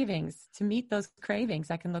cravings. To meet those cravings,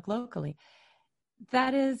 I can look locally.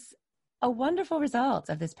 That is a wonderful result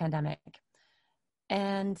of this pandemic,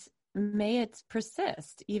 and may it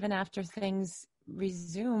persist even after things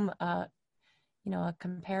resume a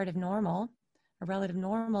comparative normal, a relative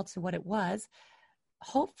normal to what it was.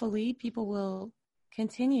 Hopefully people will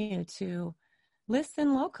continue to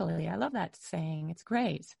listen locally. I love that saying. It's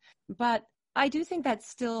great. But I do think that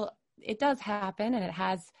still, it does happen, and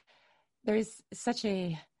there's such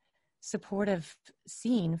a supportive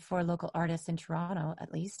scene for local artists in Toronto,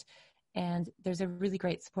 at least. And there's a really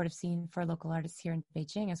great supportive scene for local artists here in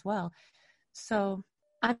Beijing as well. So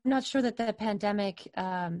I'm not sure that the pandemic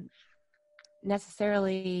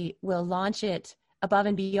necessarily will launch it above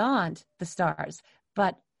and beyond the stars.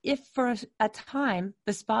 But if for a time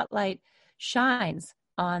the spotlight shines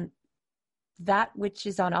on that which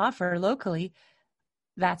is on offer locally,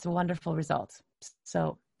 that's a wonderful result.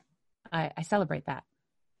 So I celebrate that.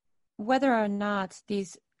 Whether or not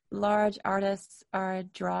these large artists are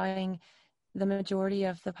drawing the majority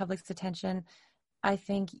of the public's attention, I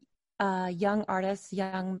think young artists,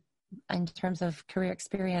 young in terms of career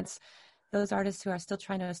experience, those artists who are still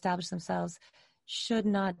trying to establish themselves should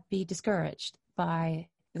not be discouraged by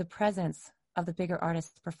the presence of the bigger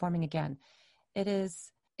artists performing again.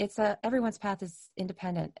 Everyone's path is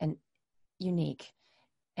independent and unique.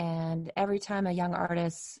 And every time a young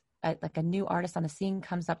artist, like a new artist on the scene,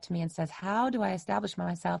 comes up to me and says, how do I establish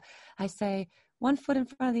myself? I say, one foot in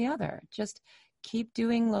front of the other. Just keep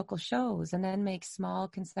doing local shows and then make small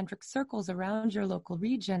concentric circles around your local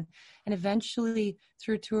region. And eventually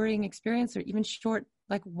through touring experience, or even short,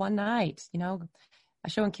 like one night, a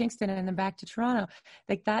show in Kingston and then back to Toronto,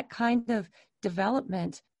 like that kind of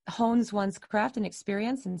development hones one's craft and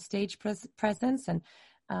experience and stage presence and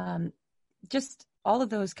just all of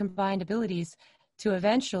those combined abilities to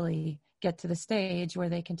eventually get to the stage where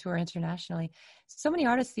they can tour internationally. So many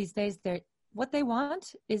artists these days, what they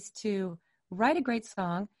want is to write a great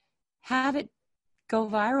song, have it go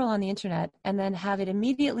viral on the internet, and then have it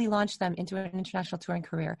immediately launch them into an international touring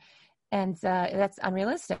career. And that's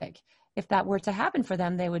unrealistic. If that were to happen for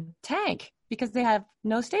them, they would tank because they have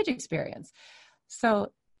no stage experience.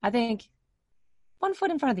 So I think one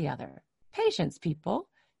foot in front of the other. Patience, people.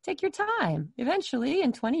 Take your time. Eventually,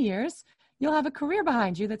 in 20 years, you'll have a career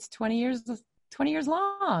behind you that's 20 years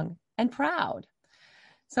long and proud.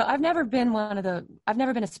 So I've never been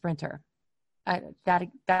a sprinter.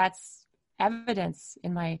 That's evidence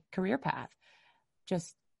in my career path.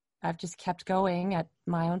 I've just kept going at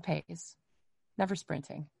my own pace, never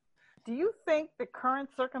sprinting. Do you think the current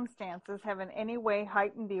circumstances have in any way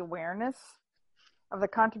heightened the awareness of the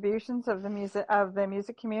contributions of the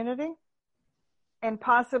music community, and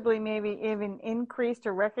possibly maybe even increased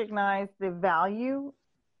or recognized the value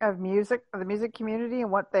of music, of the music community, and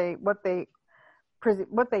what they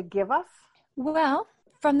give us? Well,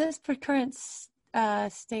 from this current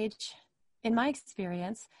stage, in my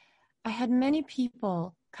experience, I had many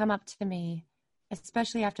people come up to me,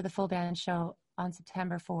 especially after the full band show on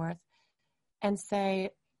September 4th, and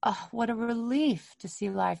say, oh, what a relief to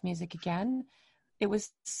see live music again. It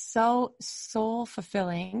was so soul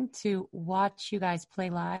fulfilling to watch you guys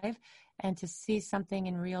play live and to see something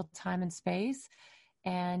in real time and space.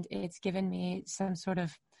 And it's given me some sort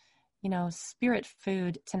of, spirit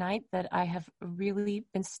food tonight that I have really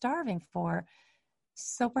been starving for.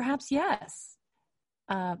 So perhaps yes.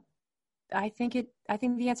 I think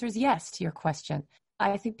the answer is yes to your question.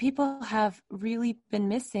 I think people have really been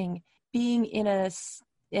missing being in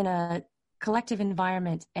a collective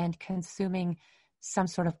environment and consuming some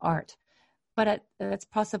sort of art. But that's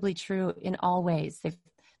possibly true in all ways. They've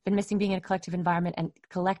been missing being in a collective environment and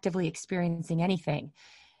collectively experiencing anything,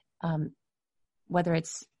 whether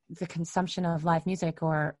it's the consumption of live music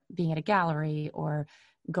or being at a gallery or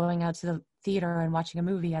going out to the theater and watching a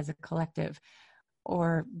movie as a collective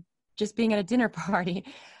or just being at a dinner party.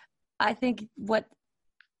 I think what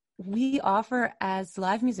we offer as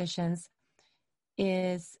live musicians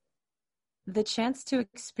is the chance to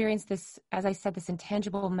experience this, as I said, this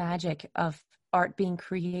intangible magic of art being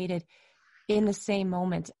created in the same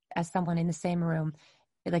moment as someone in the same room.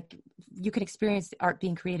 Like, you can experience art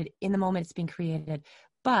being created in the moment it's being created.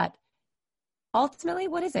 But ultimately,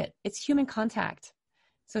 what is it? It's human contact.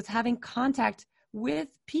 So it's having contact with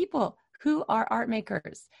people who are art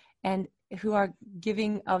makers and who are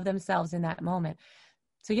giving of themselves in that moment.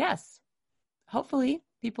 So yes, hopefully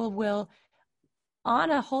people will,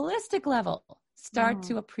 on a holistic level, start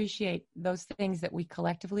to appreciate those things that we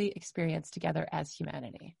collectively experience together as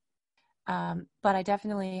humanity. But I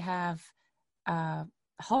definitely have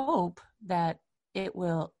hope that it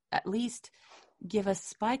will at least give a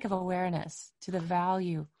spike of awareness to the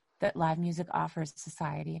value that live music offers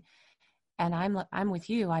society. And I'm with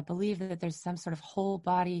you. I believe that there's some sort of whole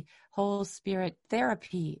body, whole spirit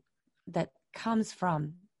therapy that comes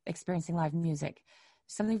from experiencing live music.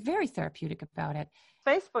 Something very therapeutic about it.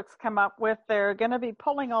 Facebook's come up with, they're going to be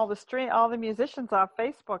pulling all the musicians off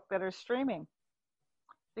Facebook that are streaming.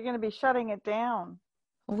 They're going to be shutting it down.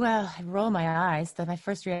 Well, I roll my eyes. My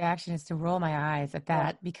first reaction is to roll my eyes at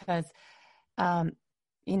that because,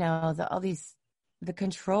 the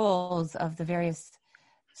controls of the various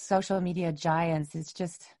social media giants,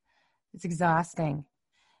 it's exhausting.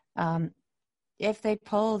 If they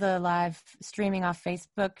pull the live streaming off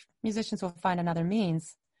Facebook, musicians will find another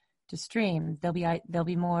means to stream. There'll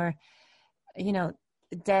be more,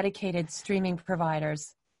 dedicated streaming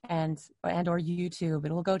providers and or YouTube.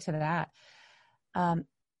 It will go to that.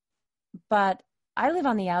 But I live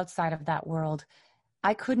on the outside of that world.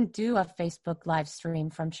 I couldn't do a Facebook live stream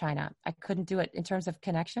from China. I couldn't do it in terms of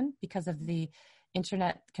connection because of the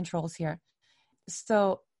internet controls here.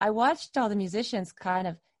 So I watched all the musicians kind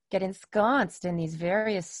of get ensconced in these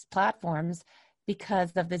various platforms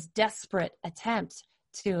because of this desperate attempt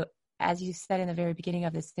to, as you said in the very beginning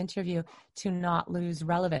of this interview, to not lose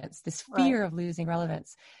relevance, this fear of losing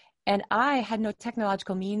relevance. And I had no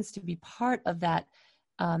technological means to be part of that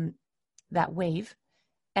wave.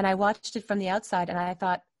 And I watched it from the outside and I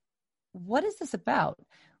thought, what is this about?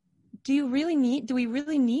 Do we really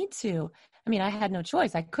need to? I mean, I had no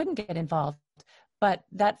choice. I couldn't get involved, but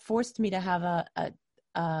that forced me to have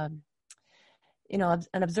an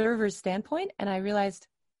observer's standpoint. And I realized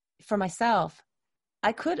for myself,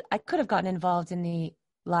 I could have gotten involved in the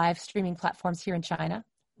live streaming platforms here in China.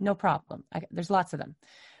 No problem. There's lots of them,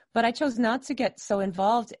 but I chose not to get so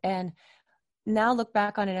involved and now look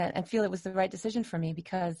back on it and feel it was the right decision for me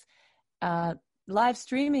because live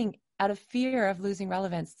streaming out of fear of losing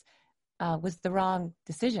relevance was the wrong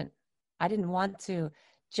decision. I didn't want to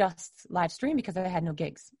just live stream because I had no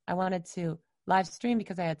gigs. I wanted to live stream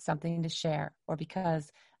because I had something to share or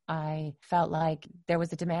because I felt like there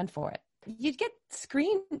was a demand for it. You get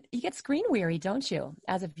screen weary, don't you,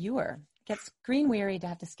 as a viewer? You get screen weary to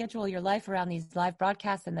have to schedule your life around these live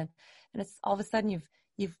broadcasts and it's all of a sudden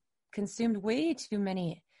you've consumed way too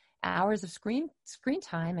many hours of screen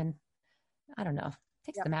time, and I don't know, it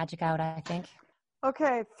takes the magic out, I think.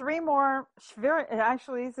 Okay, three more.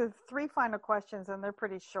 Actually, these are three final questions, and they're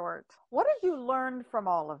pretty short. What have you learned from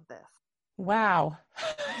all of this? Wow.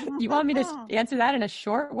 You want me to answer that in a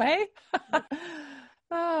short way?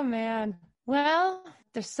 Oh, man. Well,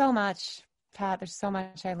 there's so much, Pat. There's so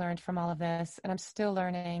much I learned from all of this, and I'm still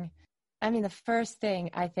learning. I mean, the first thing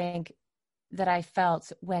I think that I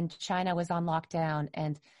felt when China was on lockdown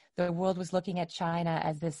and the world was looking at China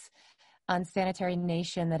as this unsanitary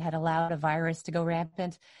nation that had allowed a virus to go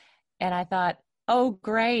rampant. And I thought, oh,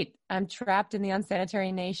 great, I'm trapped in the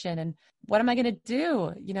unsanitary nation. And what am I going to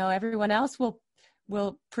do? Everyone else will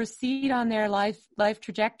proceed on their life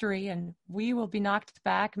trajectory and we will be knocked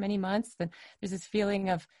back many months. And there's this feeling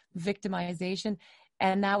of victimization.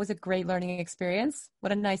 And that was a great learning experience.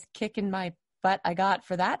 What a nice kick in my butt I got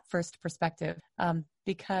for that first perspective,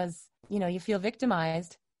 because, you feel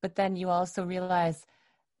victimized But then you also realize,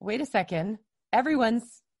 wait a second,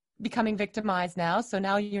 everyone's becoming victimized now. So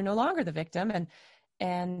now you're no longer the victim.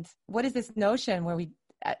 And what is this notion where we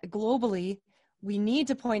globally, we need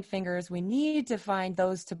to point fingers, we need to find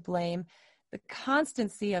those to blame. The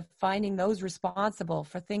constancy of finding those responsible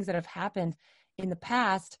for things that have happened in the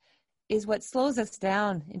past is what slows us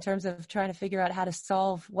down in terms of trying to figure out how to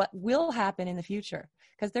solve what will happen in the future.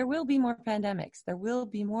 Because there will be more pandemics, there will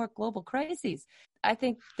be more global crises. I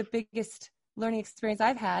think the biggest learning experience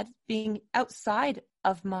I've had being outside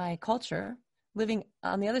of my culture, living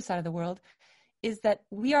on the other side of the world, is that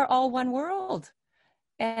we are all one world.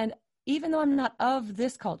 And even though I'm not of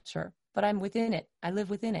this culture, but I'm within it, I live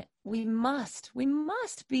within it, we must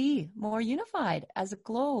be more unified as a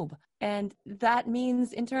globe. And that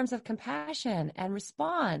means in terms of compassion and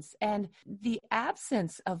response and the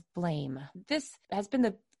absence of blame. This has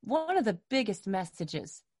been one of the biggest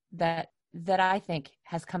messages that I think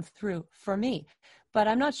has come through for me. But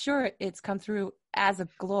I'm not sure it's come through as a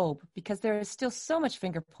globe, because there is still so much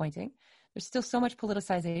finger pointing. There's still so much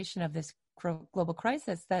politicization of this global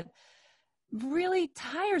crisis that really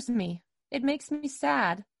tires me. It makes me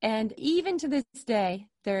sad. And even to this day,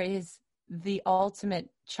 there is the ultimate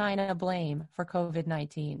China blame for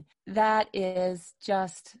COVID-19. That is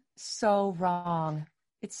just so wrong.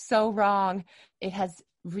 It's so wrong. It has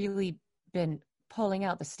really been pulling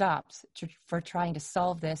out the stops for trying to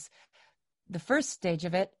solve this. The first stage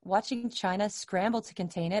of it, watching China scramble to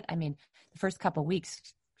contain it. I mean, the first couple of weeks,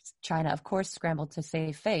 China, of course, scrambled to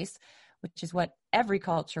save face, which is what every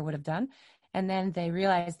culture would have done. And then they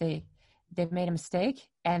realized they made a mistake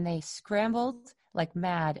and they scrambled like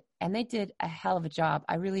mad, and they did a hell of a job.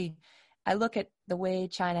 I look at the way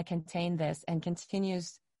China contained this and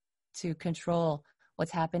continues to control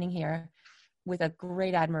what's happening here with a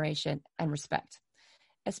great admiration and respect,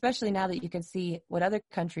 especially now that you can see what other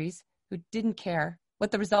countries who didn't care,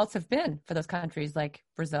 what the results have been for those countries like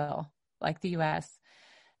Brazil, like the US.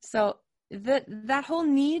 So that whole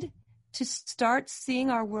need to start seeing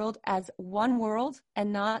our world as one world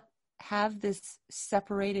and not have this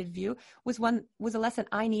separated view was a lesson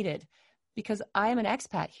I needed, because I am an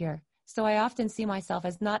expat here. So I often see myself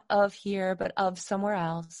as not of here, but of somewhere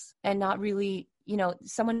else, and not really,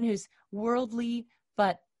 someone who's worldly,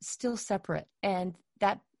 but still separate. And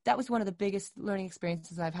that was one of the biggest learning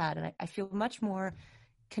experiences I've had. And I feel much more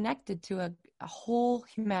connected to a whole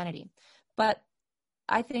humanity. But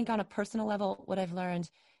I think on a personal level, what I've learned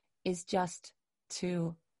is just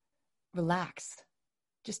to relax,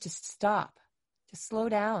 just to stop, to slow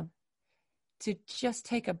down, to just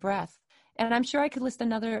take a breath. And I'm sure I could list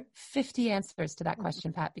another 50 answers to that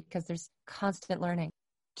question, Pat, because there's constant learning.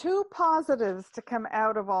 2 positives to come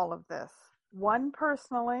out of all of this, one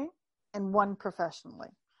personally and one professionally.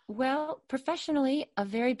 Well, professionally, a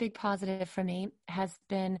very big positive for me has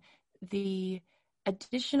been the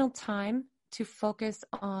additional time to focus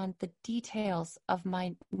on the details of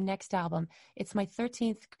my next album. It's my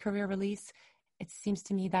 13th career release. It seems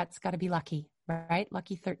to me that's got to be lucky, right?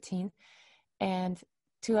 Lucky 13. And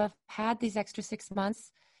to have had these extra 6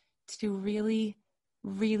 months to really,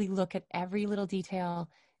 really look at every little detail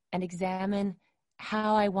and examine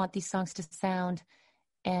how I want these songs to sound,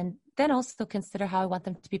 and then also consider how I want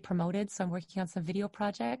them to be promoted. So I'm working on some video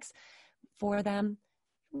projects for them.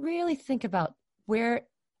 Really think about where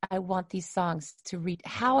I want these songs to reach,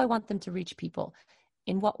 how I want them to reach people,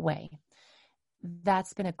 in what way.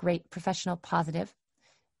 That's been a great professional positive.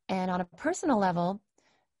 And on a personal level,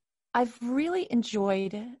 I've really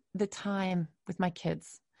enjoyed the time with my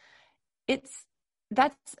kids.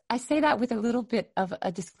 I say that with a little bit of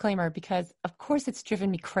a disclaimer, because of course it's driven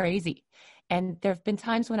me crazy. And there have been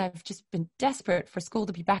times when I've just been desperate for school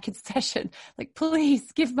to be back in session. Like,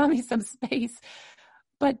 please give mommy some space.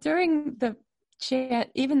 But during the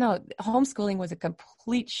chat, even though homeschooling was a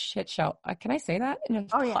complete shit show, can I say that in a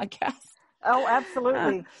podcast? Yeah. Oh,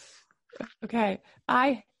 absolutely. Okay.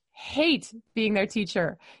 I hate being their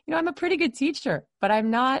teacher. I'm a pretty good teacher, but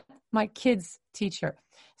I'm not my kids' teacher.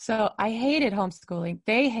 So I hated homeschooling.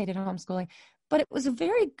 They hated homeschooling, but it was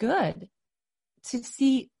very good to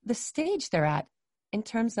see the stage they're at in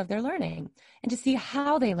terms of their learning, and to see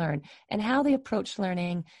how they learn and how they approach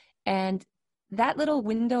learning. And that little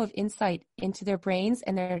window of insight into their brains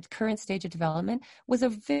and their current stage of development was a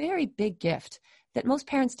very big gift that most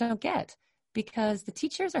parents don't get, because the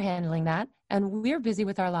teachers are handling that and we're busy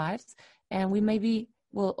with our lives, and we maybe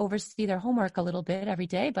will oversee their homework a little bit every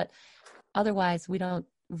day, but otherwise we don't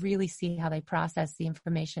really see how they process the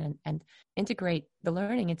information and integrate the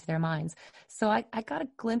learning into their minds. So I got a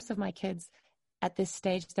glimpse of my kids at this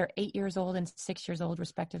stage. They're 8 years old and 6 years old,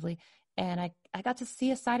 respectively. And I got to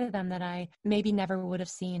see a side of them that I maybe never would have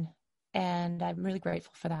seen. And I'm really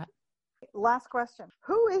grateful for that. Last question.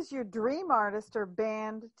 Who is your dream artist or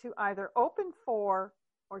band to either open for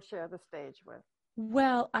or share the stage with?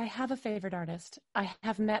 Well, I have a favorite artist. I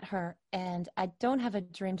have met her, and I don't have a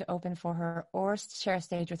dream to open for her or share a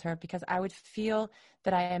stage with her because I would feel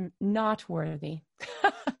that I am not worthy.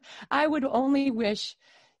 I would only wish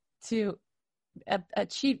to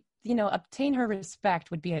achieve, obtain her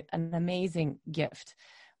respect would be an amazing gift.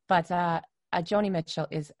 But Joni Mitchell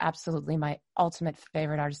is absolutely my ultimate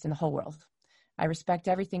favorite artist in the whole world. I respect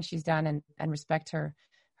everything she's done and respect her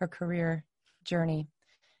career journey.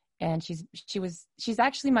 And she's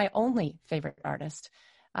actually my only favorite artist.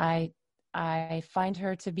 I find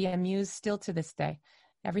her to be a muse still to this day.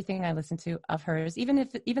 Everything I listen to of hers, even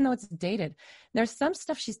though it's dated, there's some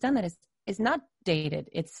stuff she's done that is not dated.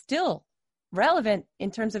 It's still relevant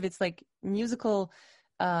in terms of its like musical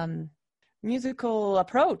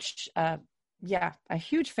approach. Yeah, a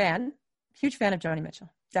huge fan of Joni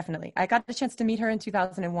Mitchell. Definitely. I got the chance to meet her in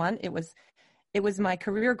 2001. It was my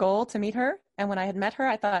career goal to meet her. And when I had met her,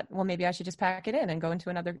 I thought, well, maybe I should just pack it in and go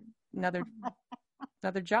into another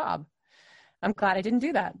job. I'm glad I didn't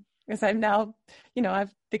do that because I'm now, I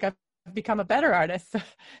think I've become a better artist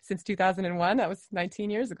since 2001. That was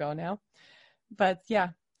 19 years ago now. But yeah,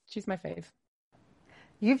 she's my fave.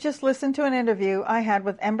 You've just listened to an interview I had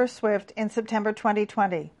with Ember Swift in September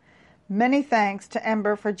 2020. Many thanks to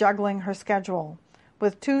Ember for juggling her schedule.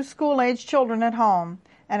 With 2 school-age children at home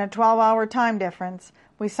and a 12-hour time difference,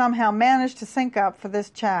 we somehow managed to sync up for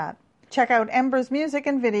this chat. Check out Ember's music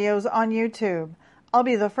and videos on YouTube. I'll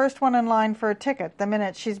be the first one in line for a ticket the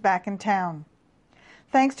minute she's back in town.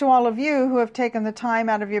 Thanks to all of you who have taken the time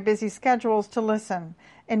out of your busy schedules to listen,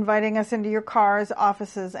 inviting us into your cars,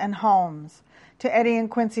 offices, and homes. To Eddie and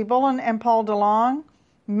Quincy Bullen and Paul DeLong,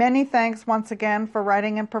 many thanks once again for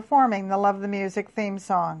writing and performing the Love the Music theme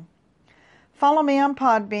song. Follow me on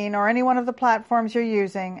Podbean or any one of the platforms you're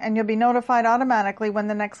using, and you'll be notified automatically when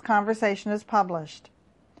the next conversation is published.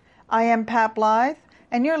 I am Pat Blythe,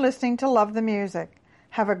 and you're listening to Love the Music.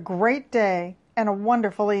 Have a great day and a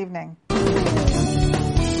wonderful evening.